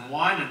frankincense and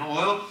wine and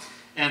oil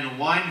and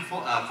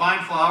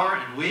fine flour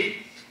and wheat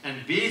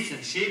and beasts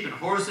and sheep and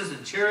horses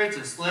and chariots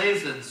and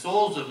slaves and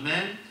souls of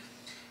men.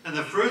 And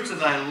the fruits of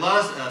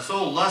thy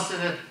soul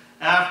lusted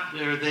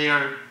after they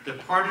are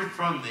departed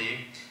from thee,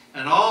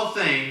 and all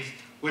things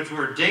which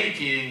were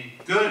dainty and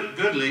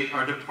goodly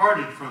are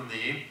departed from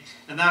thee,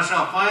 and thou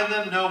shalt find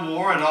them no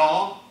more at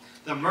all.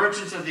 The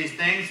merchants of these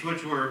things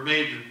which were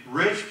made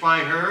rich by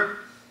her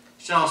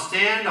shall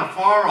stand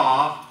afar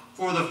off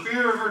for the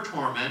fear of her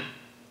torment,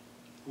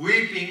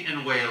 weeping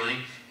and wailing,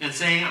 and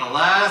saying,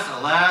 alas,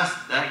 alas,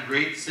 that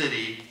great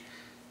city,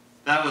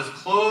 that was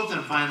clothed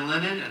in fine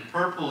linen and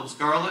purple and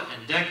scarlet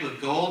and decked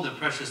with gold and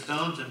precious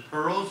stones and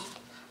pearls.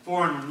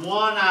 For in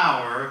 1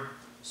 hour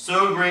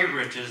so great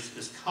riches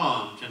is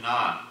come to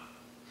naught.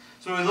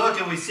 So we look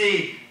and we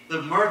see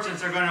the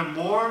merchants are going to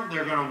mourn,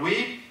 they're going to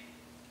weep.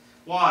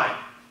 Why?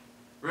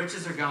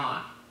 Riches are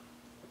gone.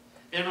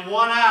 In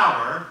 1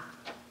 hour,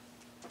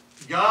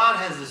 God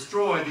has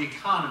destroyed the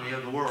economy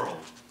of the world.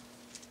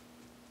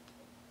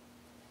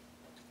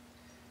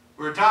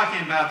 We were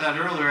talking about that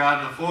earlier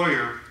out in the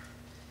foyer,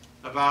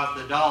 about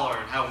the dollar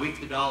and how weak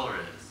the dollar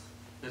is.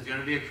 There's going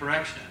to be a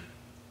correction.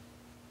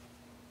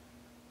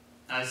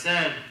 I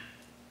said,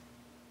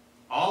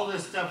 all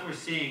this stuff we're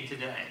seeing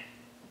today,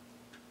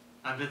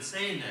 I've been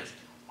saying this,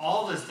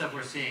 all this stuff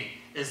we're seeing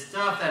is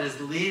stuff that is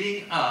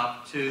leading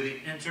up to the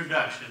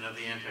introduction of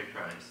the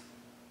Antichrist.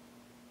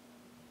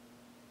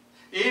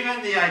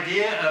 Even the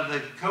idea of the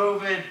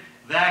COVID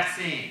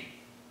vaccine.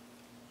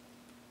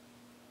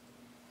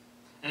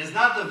 And it's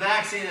not the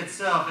vaccine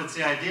itself, it's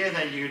the idea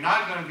that you're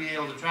not going to be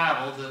able to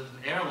travel. The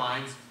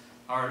airlines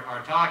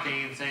are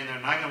talking and saying they're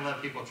not going to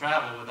let people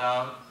travel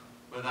without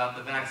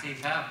the vaccine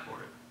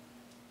passport.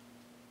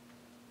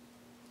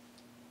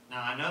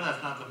 Now, I know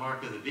that's not the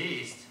mark of the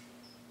beast,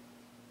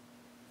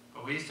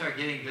 but when you start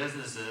getting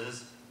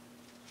businesses,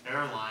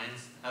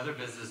 airlines, other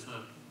businesses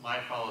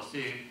might follow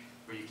suit,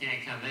 where you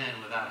can't come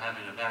in without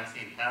having a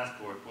vaccine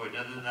passport. Boy,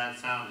 doesn't that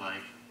sound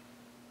like,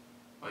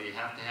 well, you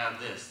have to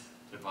have this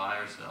to buy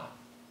or sell.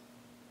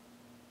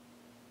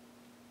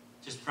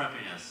 Just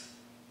prepping us.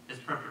 It's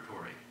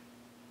preparatory.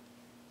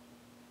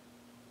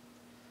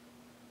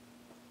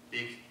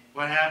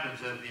 What happens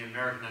if the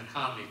American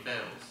economy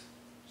fails?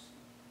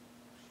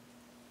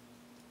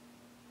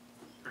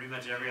 Pretty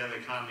much every other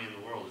economy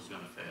in the world is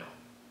going to fail.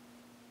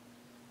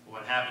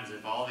 What happens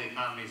if all the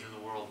economies in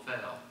the world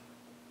fail?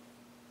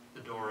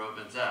 The door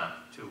opens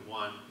up to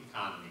one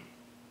economy,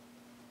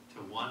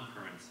 to one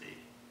currency.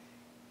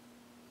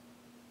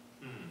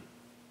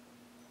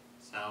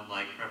 Sound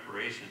like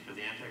preparation for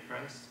the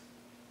Antichrist?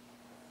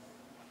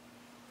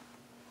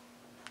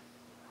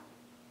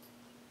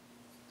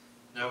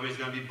 Nobody's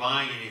going to be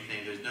buying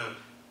anything.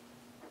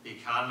 The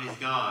economy's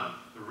gone.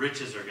 The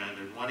riches are gone.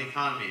 There's one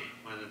economy.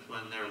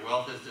 When their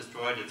wealth is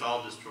destroyed, it's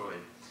all destroyed.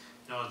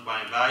 No one's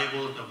buying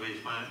valuables.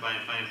 Nobody's buying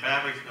fine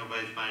fabrics.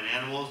 Nobody's buying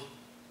animals.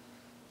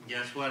 And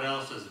guess what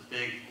else is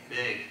big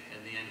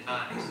in the end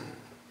times?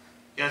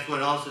 Guess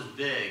what else is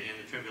big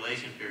in the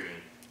tribulation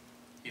period?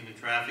 Human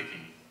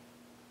trafficking.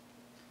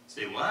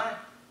 Say what?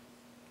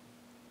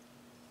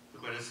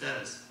 Look what it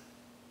says.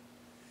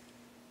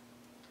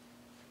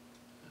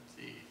 Let's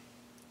see.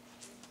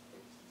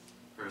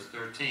 Verse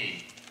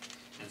 13.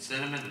 And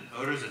cinnamon and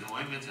odors and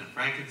ointments and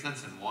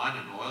frankincense and wine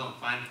and oil and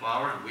fine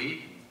flour and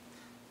wheat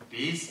and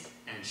beasts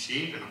and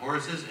sheep and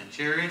horses and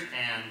chariots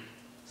and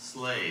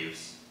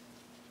slaves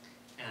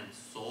and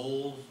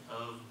souls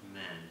of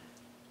men.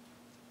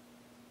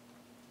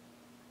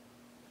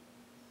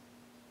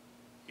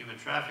 Human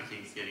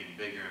trafficking is getting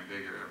bigger and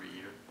bigger every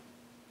year.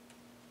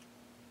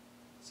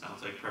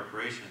 Sounds like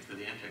preparation for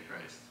the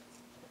Antichrist.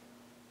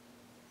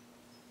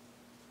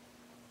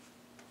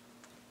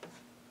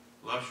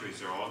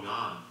 Luxuries are all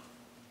gone.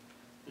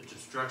 The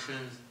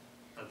destruction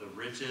of the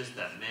riches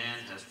that man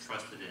has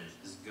trusted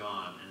in is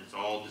gone, and it's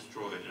all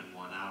destroyed in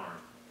 1 hour.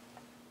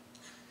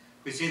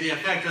 We see the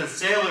effect of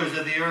sailors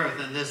of the earth,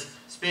 and this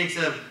speaks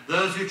of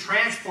those who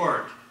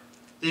transport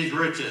these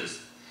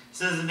riches. It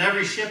says, and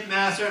every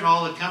shipmaster and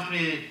all the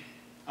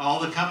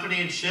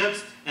company in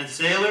ships and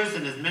sailors,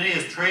 and as many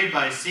as trade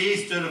by sea,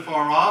 stood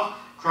afar off,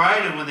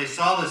 cried, and when they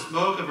saw the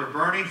smoke of her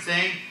burning,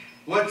 saying,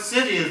 what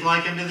city is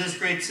like unto this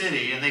great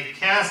city? And they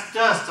cast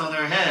dust on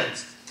their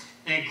heads,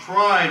 and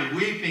cried,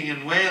 weeping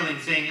and wailing,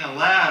 saying,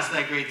 alas,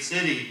 that great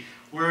city,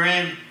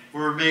 wherein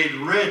were made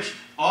rich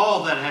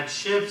all that had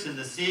ships in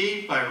the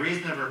sea, by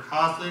reason of her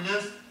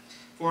costliness.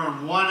 For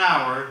in 1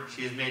 hour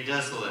she is made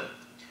desolate.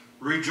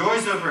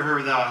 Rejoice over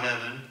her, thou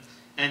heaven,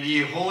 and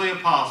ye holy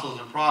apostles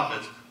and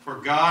prophets, for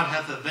God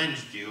hath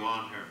avenged you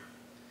on her.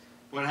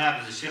 What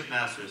happens to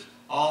shipmasters?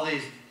 All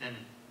these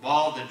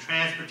involved in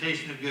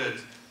transportation of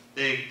goods,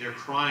 they're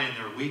crying,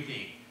 they're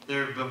weeping,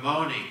 they're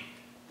bemoaning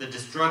the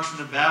destruction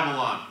of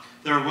Babylon.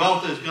 Their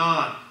wealth is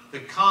gone. The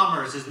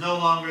commerce is no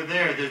longer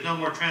there. There's no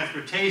more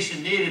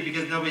transportation needed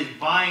because nobody's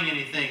buying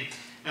anything.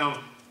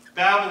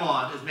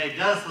 Babylon is made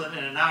desolate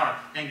in an hour.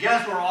 And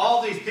guess where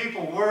all these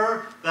people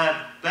were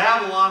that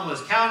Babylon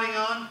was counting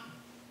on?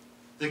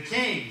 The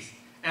kings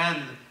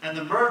and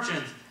the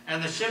merchants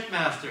and the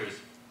shipmasters.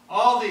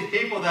 All these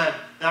people that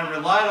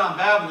relied on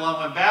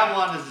Babylon, when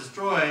Babylon is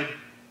destroyed,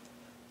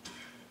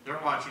 they're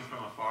watching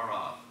from afar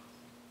off.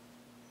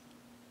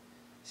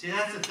 See,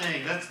 that's the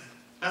thing.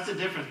 That's the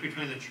difference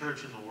between the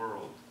church and the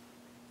world.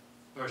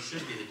 Or it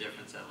should be the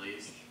difference, at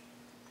least.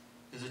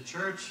 Because the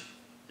church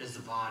is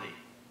the body.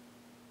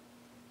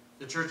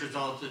 The church is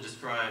also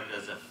described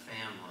as a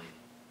family.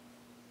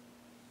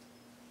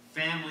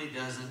 Family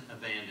doesn't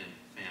abandon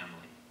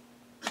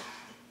family.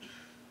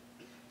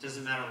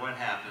 Doesn't matter what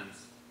happens.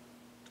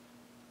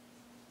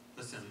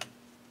 Listen,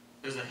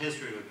 There's a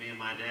history with me and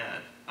my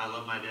dad. I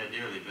love my dad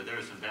dearly, but there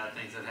were some bad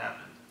things that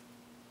happened.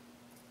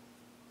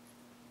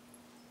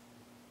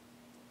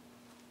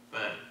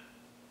 But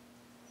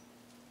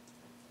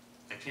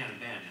I couldn't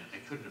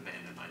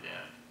abandon my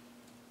dad.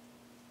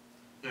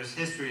 There's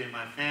history in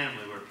my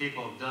family where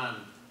people have done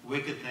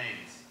wicked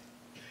things.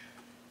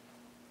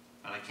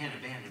 But I can't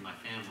abandon my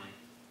family.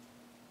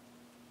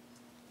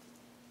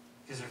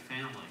 Because they're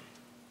family.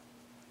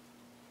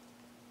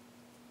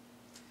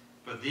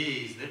 But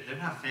they're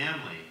not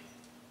family.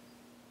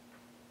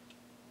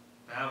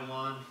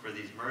 Babylon, for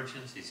these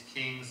merchants, these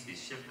kings, these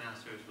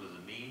shipmasters, was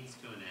a means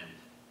to an end.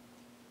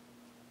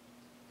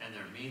 And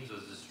their means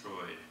was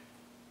destroyed.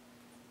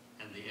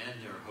 And the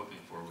end they were hoping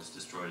for was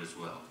destroyed as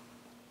well.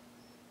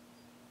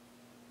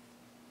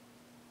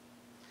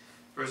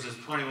 Verses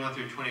 21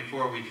 through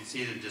 24, we can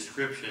see the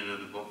description of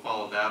the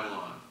fall of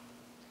Babylon.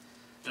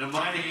 And a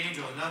mighty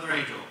angel, another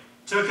angel,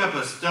 took up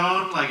a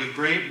stone like a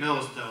great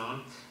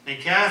millstone, and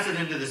cast it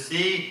into the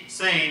sea,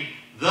 saying,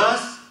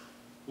 Thus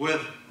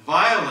with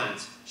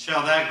violence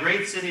shall that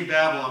great city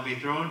Babylon be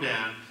thrown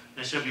down,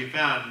 and shall be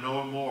found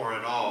no more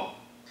at all.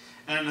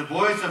 And the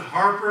voice of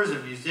harpers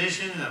and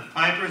musicians and of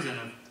pipers and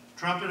of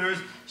trumpeters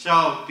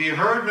shall be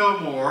heard no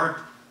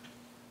more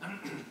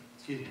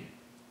excuse me,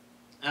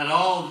 at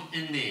all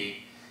in thee.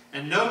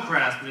 And no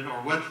craftsman, or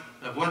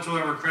of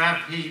whatsoever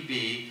craft he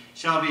be,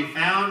 shall be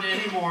found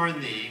any more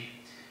in thee.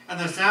 And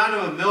the sound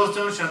of a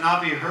millstone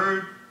shall be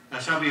heard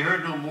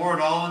no more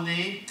at all in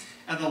thee.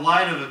 And the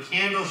light of a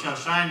candle shall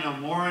shine no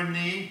more in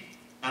thee,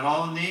 at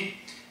all in thee.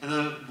 And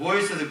the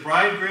voice of the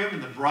bridegroom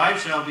and the bride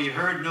shall be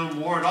heard no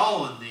more at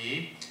all in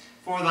thee.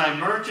 For thy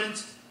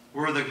merchants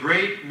were the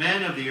great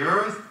men of the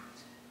earth,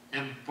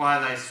 and by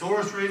thy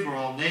sorceries were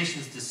all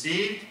nations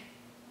deceived.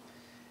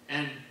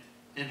 And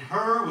in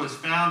her was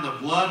found the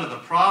blood of the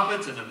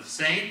prophets and of the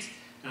saints,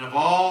 and of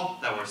all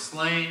that were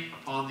slain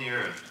upon the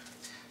earth.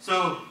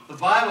 So the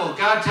Bible,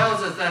 God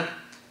tells us that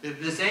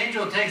this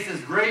angel takes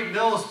this great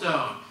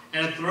millstone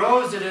and it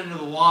throws it into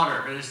the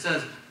water. And it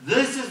says,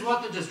 this is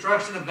what the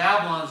destruction of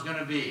Babylon is going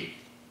to be.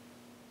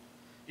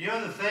 You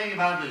know the thing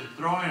about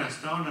throwing a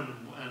stone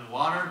in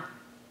water?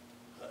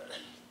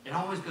 It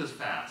always goes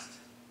fast.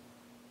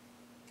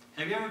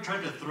 Have you ever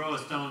tried to throw a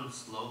stone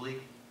slowly?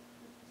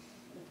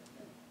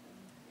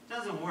 It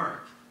doesn't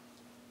work.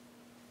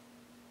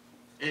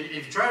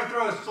 If you try to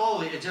throw it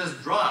slowly, it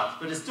just drops,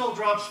 but it still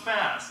drops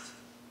fast.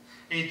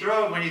 And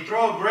when you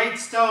throw a great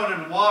stone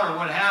in water,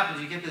 what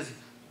happens? You get this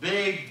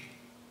big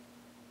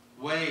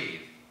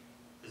wave,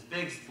 this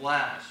big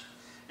splash.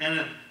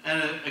 And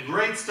a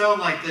great stone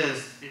like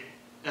this,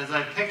 as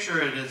I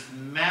picture it, is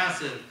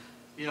massive,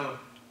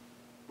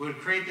 would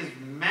create this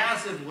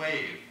massive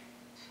wave.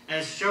 And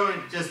it's showing,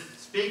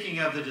 just speaking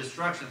of the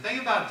destruction,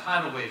 think about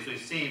tidal waves we've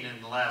seen in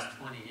the last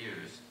 20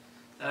 years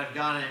that have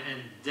gone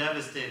and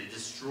devastated,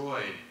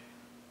 destroyed,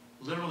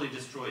 literally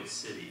destroyed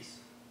cities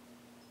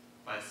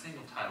by a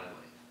single tidal wave.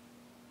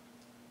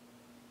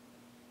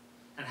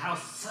 And how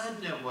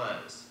sudden it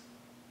was.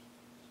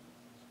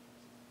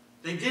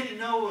 They didn't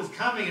know it was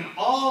coming, and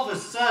all of a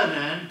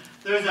sudden,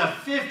 there's a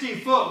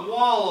 50-foot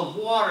wall of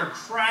water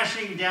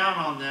crashing down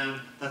on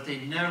them that they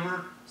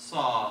never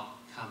saw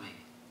coming.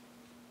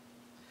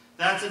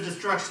 That's the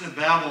destruction of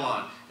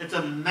Babylon. It's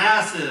a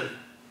massive,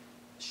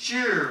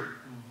 sheer,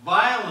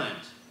 violent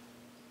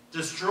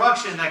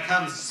destruction that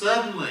comes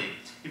suddenly.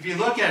 If you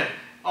look at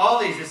all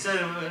these, it said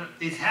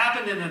these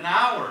happened in an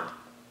hour.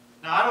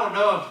 Now, I don't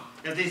know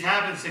if these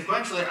happened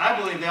sequentially. I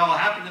believe they all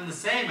happened in the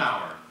same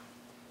hour.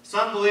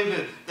 Some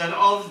believe that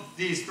all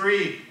these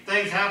three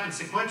things happened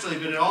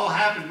sequentially, but it all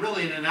happened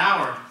really in an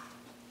hour.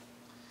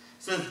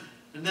 It says,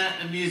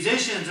 and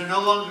musicians are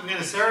no longer going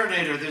to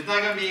serenade her. There's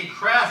not going to be any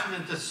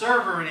craftsmen to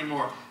serve her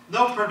anymore.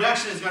 No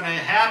production is going to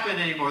happen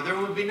anymore. There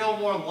will be no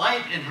more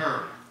light in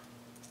her.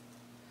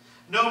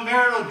 No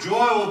marital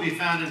joy will be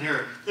found in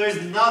her.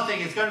 There's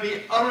nothing. It's going to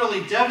be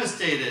utterly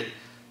devastated.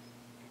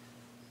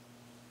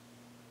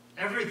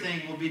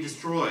 Everything will be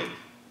destroyed.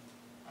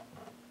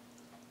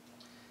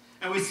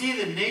 And we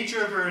see the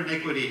nature of her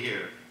iniquity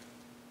here.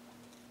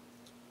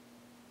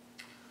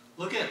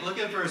 Look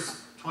at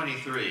verse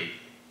 23.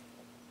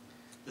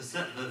 The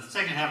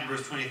second half of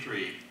verse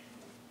 23. It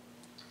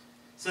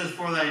says,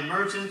 For thy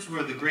merchants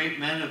were the great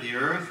men of the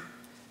earth,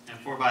 and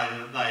for by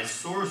thy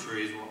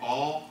sorceries were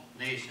all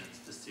nations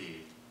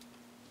deceived.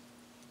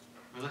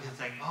 We're looking at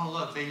like, oh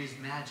look, they use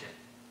magic.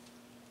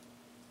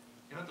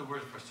 You know what the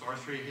word for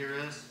sorcery here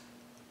is?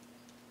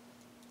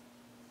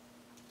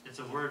 It's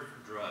a word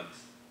for drugs.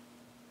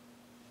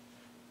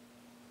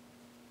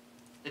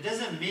 It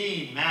doesn't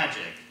mean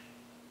magic.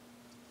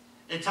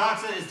 It's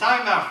talking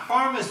about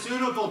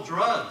pharmaceutical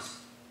drugs.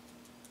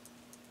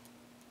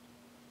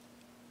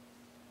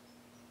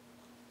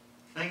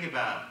 Think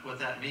about what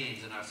that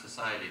means in our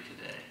society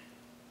today.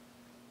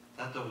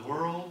 That the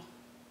world,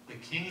 the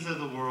kings of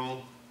the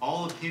world,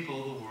 all the people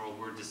of the world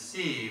were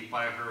deceived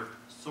by her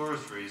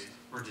sorceries,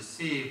 were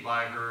deceived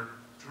by her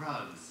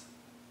drugs.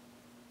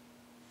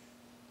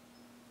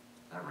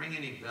 Does that ring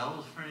any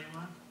bells for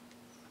anyone?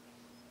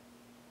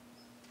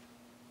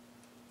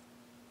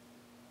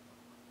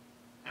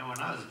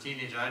 was a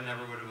teenager, I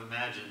never would have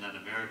imagined that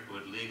America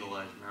would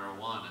legalize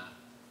marijuana,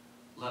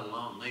 let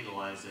alone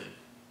legalize it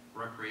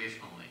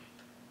recreationally.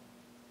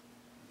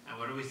 And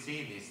what are we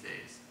seeing these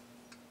days?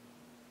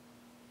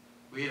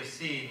 We have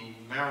seen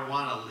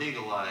marijuana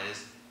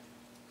legalized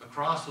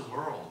across the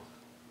world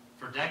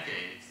for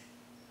decades,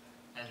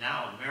 and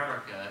now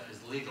America is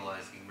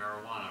legalizing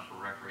marijuana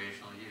for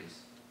recreational use.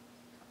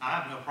 I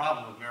have no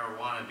problem with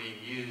marijuana being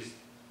used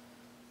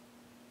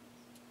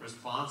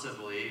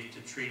responsibly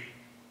to treat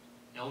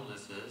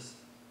illnesses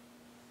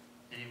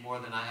any more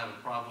than I have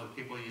a problem with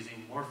people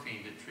using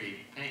morphine to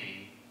treat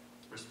pain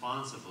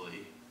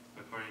responsibly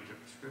according to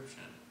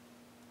prescription.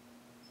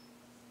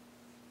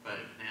 But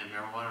man,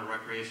 marijuana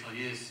recreational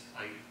use,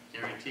 I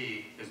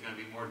guarantee there's going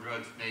to be more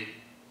drugs made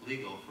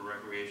legal for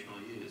recreational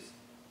use.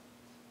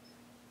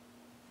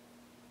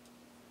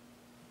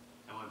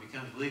 And when it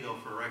becomes legal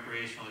for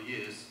recreational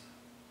use,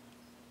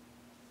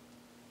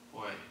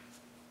 boy,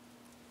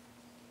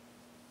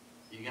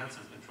 you got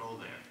some control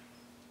there.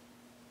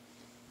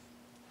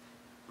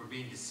 We're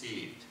being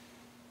deceived.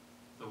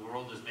 The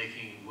world is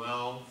making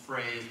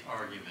well-phrased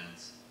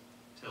arguments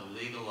to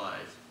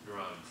legalize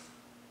drugs.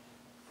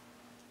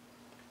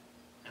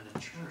 And the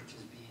church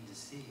is being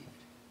deceived.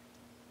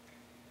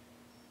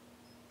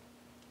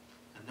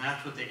 And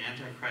that's what the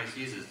Antichrist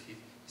uses. You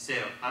say,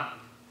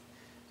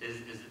 is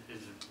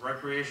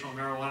recreational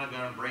marijuana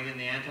going to bring in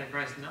the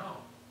Antichrist? No.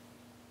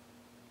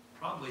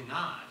 Probably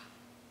not.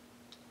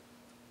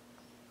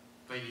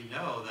 But you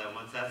know that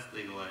once that's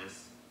legalized,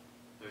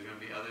 there's going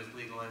to be others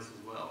legalized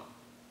as well.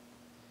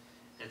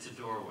 It's a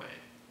doorway.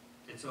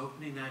 It's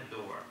opening that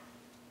door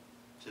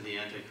to the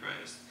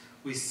Antichrist.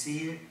 We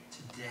see it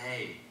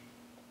today.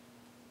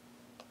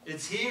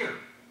 It's here.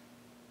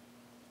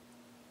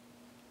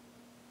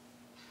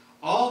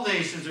 All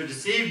nations are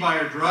deceived by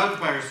her drugs,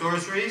 by her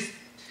sorceries.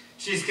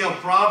 She's killed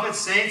prophets,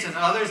 saints, and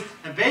others.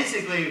 And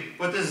basically,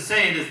 what this is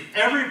saying is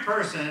every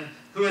person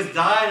who has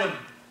died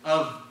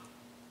of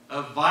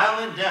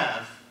violent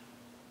death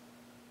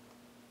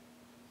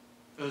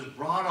was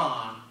brought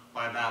on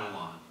by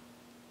Babylon.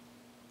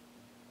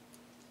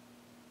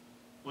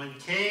 When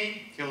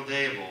Cain killed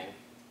Abel,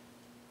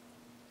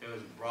 it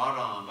was brought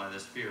on by the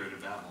spirit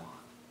of Babylon.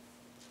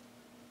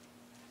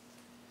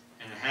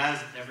 And it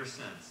has ever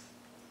since.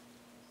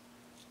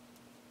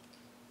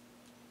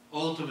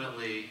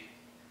 Ultimately,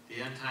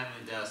 the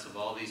untimely deaths of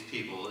all these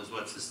people is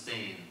what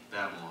sustained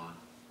Babylon.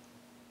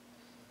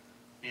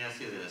 Let me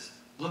ask you this.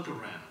 Look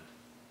around.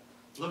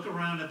 Look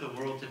around at the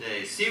world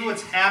today. See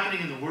what's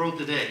happening in the world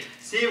today.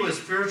 See it with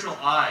spiritual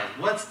eyes.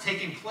 What's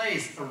taking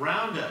place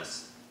around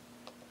us.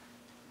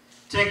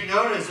 Take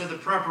notice of the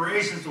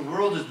preparations the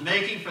world is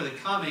making for the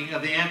coming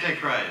of the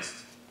Antichrist.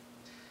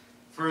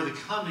 For the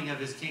coming of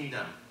his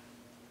kingdom.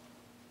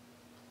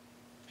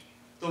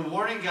 The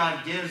warning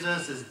God gives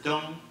us is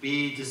don't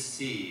be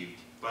deceived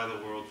by the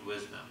world's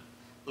wisdom.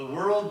 The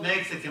world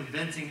makes a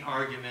convincing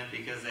argument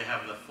because they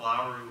have the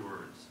flowery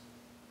words.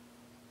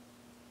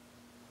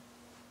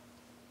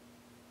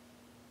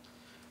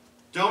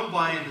 Don't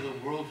buy into the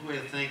world's way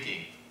of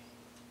thinking.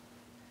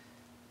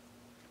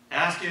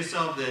 Ask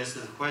yourself this,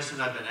 is a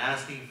question I've been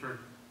asking for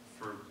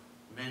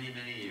many,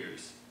 many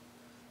years.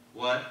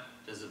 What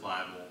does the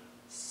Bible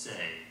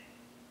say?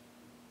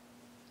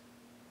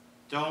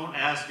 Don't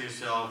ask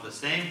yourself the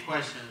same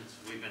questions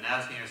we've been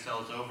asking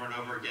ourselves over and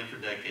over again for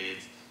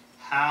decades.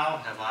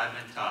 How have I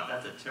been taught?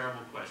 That's a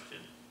terrible question.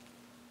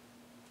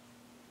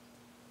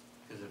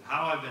 Because if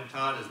how I've been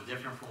taught is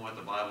different from what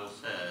the Bible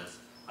says,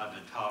 I've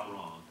been taught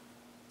wrong.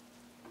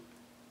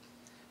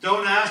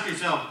 Don't ask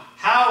yourself,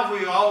 how have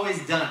we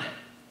always done it?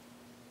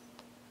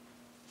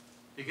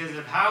 Because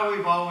if how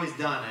we've always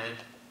done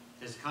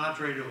it is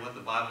contrary to what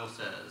the Bible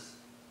says,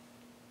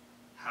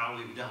 how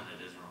we've done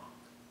it is wrong.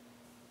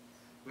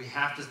 We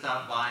have to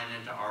stop buying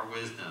into our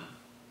wisdom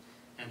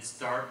and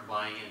start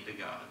buying into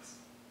God's.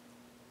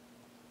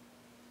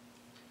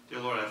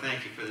 Dear Lord, I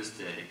thank you for this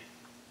day.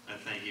 I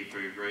thank you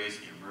for your grace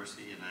and your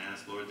mercy, and I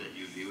ask, Lord, that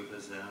you be with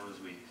us now as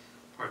we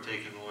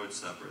partake in the Lord's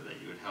Supper,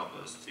 that you would help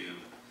us to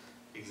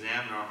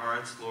examine our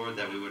hearts, Lord,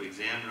 that we would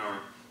examine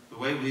the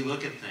way we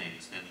look at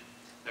things, and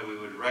that we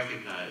would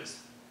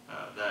recognize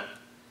that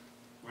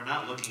we're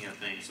not looking at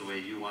things the way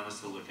you want us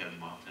to look at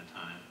them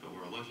oftentimes, but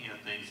we're looking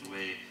at things the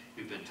way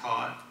we've been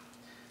taught.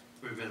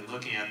 We've been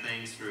looking at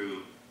things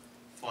through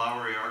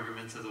flowery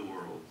arguments of the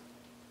world,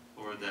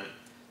 Lord, that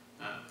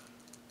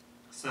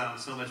sound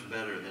so much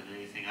better than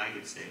anything I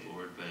could say,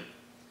 Lord,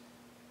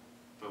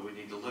 but we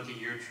need to look at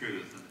your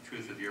truth and the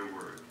truth of your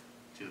word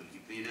to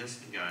lead us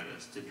and guide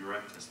us, to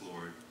direct us,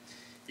 Lord.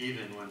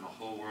 Even when the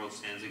whole world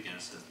stands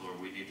against us, Lord,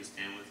 we need to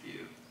stand with you.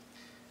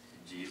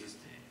 In Jesus'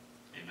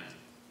 name, amen.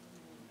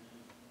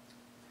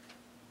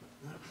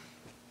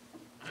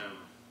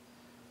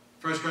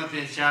 1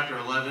 Corinthians chapter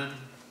 11,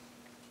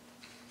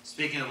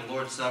 speaking of the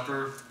Lord's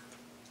Supper,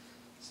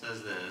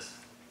 says this: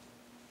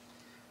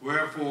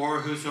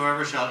 Wherefore,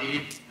 whosoever shall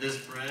eat this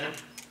bread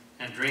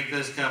and drink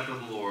this cup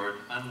of the Lord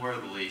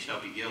unworthily shall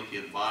be guilty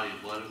of the body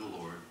and blood of the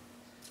Lord.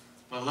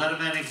 But let a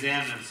man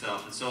examine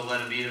himself, and so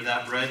let him eat of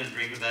that bread and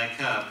drink of that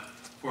cup.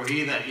 For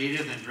he that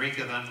eateth and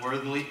drinketh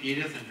unworthily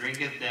eateth and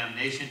drinketh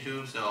damnation to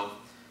himself,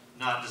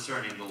 not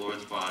discerning the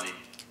Lord's body.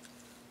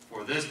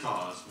 For this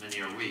cause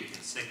many are weak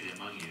and sickly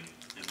among you,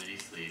 and many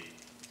sleep.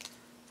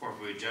 For if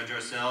we judge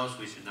ourselves,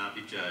 we should not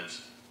be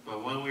judged.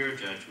 But when we are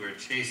judged, we are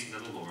chastened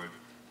of the Lord,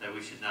 that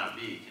we should not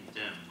be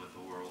condemned with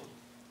the world.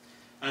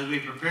 As we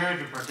prepare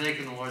to partake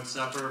in the Lord's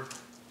Supper,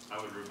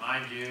 I would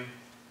remind you,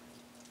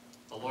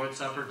 the Lord's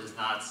Supper does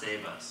not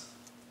save us.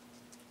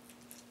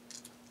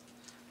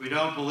 We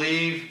don't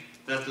believe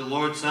that the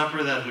Lord's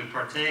Supper, that we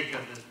partake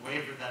of this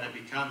wafer, that it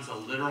becomes a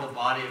literal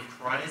body of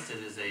Christ.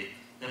 It is a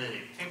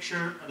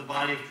picture of the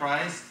body of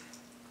Christ.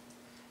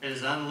 It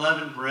is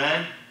unleavened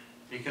bread,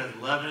 because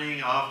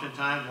leavening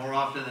oftentimes, more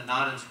often than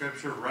not in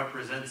Scripture,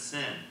 represents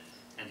sin.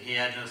 And he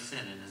had no sin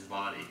in his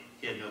body.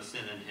 He had no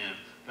sin in him,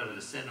 but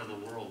the sin of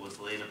the world was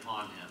laid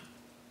upon him.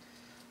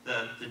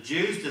 The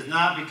juice does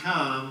not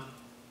become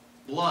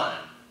blood,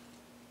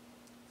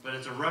 but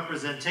it's a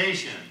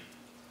representation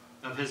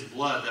of his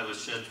blood that was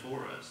shed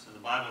for us. And the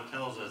Bible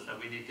tells us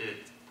that we need to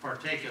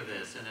partake of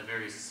this in a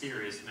very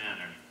serious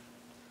manner.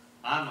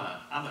 I'm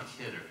a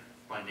kidder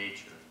by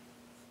nature.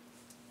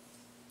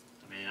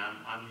 I mean,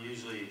 I'm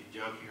usually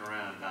joking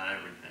around about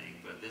everything,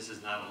 but this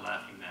is not a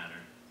laughing matter.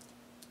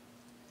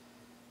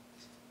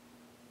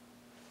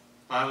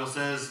 The Bible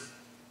says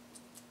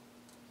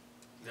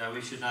that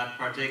we should not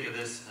partake of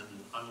this in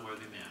an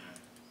unworthy manner.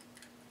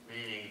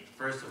 Meaning,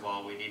 first of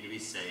all, we need to be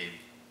saved.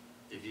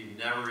 If you've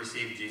never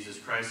received Jesus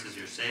Christ as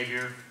your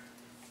Savior,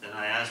 then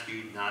I ask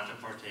you not to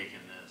partake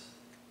in this.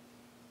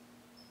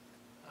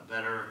 A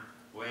better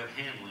way of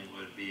handling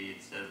would be,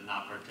 instead of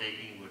not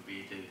partaking, would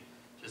be to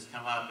just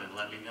come up and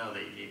let me know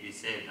that you need to be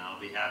saved, and I'll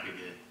be happy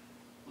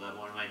to let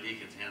one of my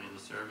deacons handle the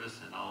service,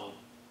 and I'll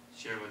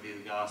share with you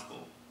the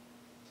gospel.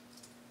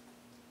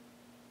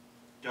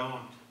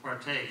 Don't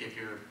partake if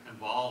you're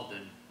involved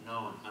in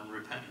known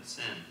unrepentant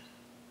sin.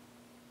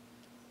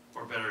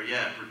 Or better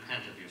yet,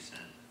 repent of your sin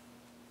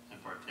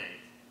and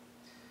partake.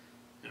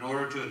 In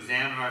order to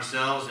examine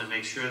ourselves and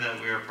make sure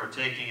that we are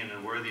partaking in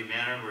a worthy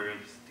manner, we're going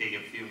to take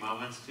a few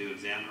moments to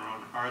examine our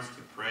own hearts,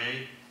 to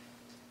pray,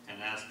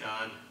 and ask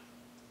God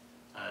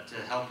to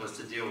help us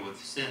to deal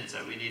with sins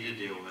that we need to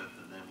deal with,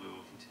 and then we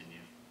will continue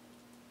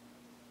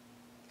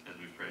as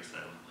we pray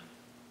silently.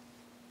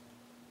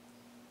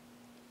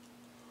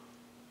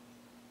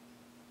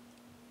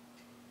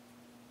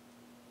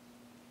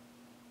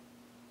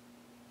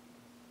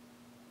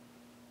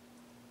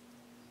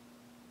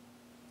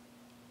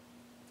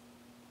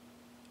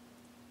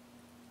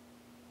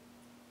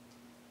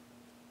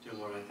 Dear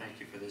Lord, I thank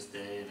you for this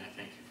day, and I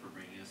thank you for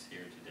bringing us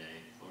here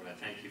today. Lord, I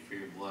thank you for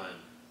your blood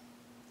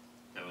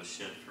that was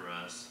shed for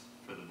us,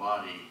 for the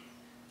body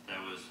that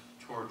was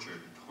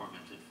tortured and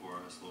tormented for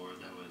us, Lord,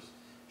 that was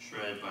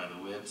shredded by the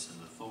whips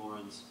and the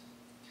thorns.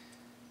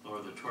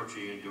 Lord, the torture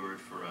you endured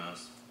for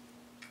us.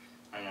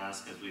 I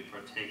ask as we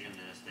partake in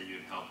this that you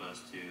would help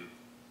us to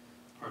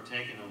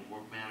partake in a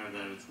manner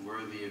that is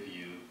worthy of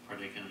you,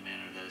 partake in a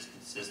manner that is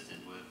consistent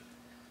with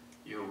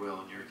your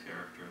will and your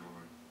character,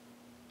 Lord.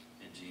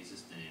 In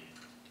Jesus' name,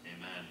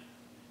 amen.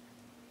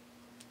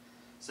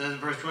 It says in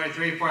verse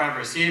 23, For I have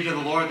received of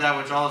the Lord that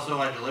which also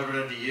I delivered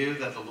unto you,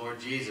 that the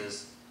Lord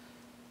Jesus,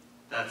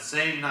 that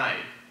same night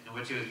in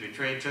which he was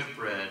betrayed, took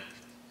bread,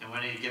 and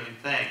when he had given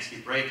thanks,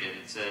 he brake it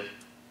and said,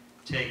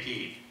 Take,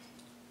 eat.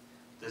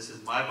 This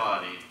is my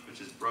body,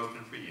 which is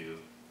broken for you.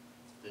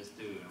 This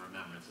do in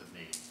remembrance of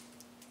me.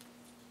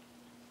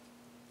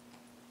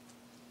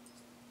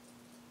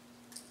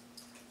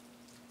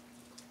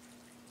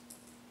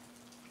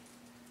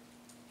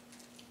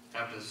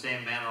 After the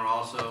same manner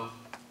also,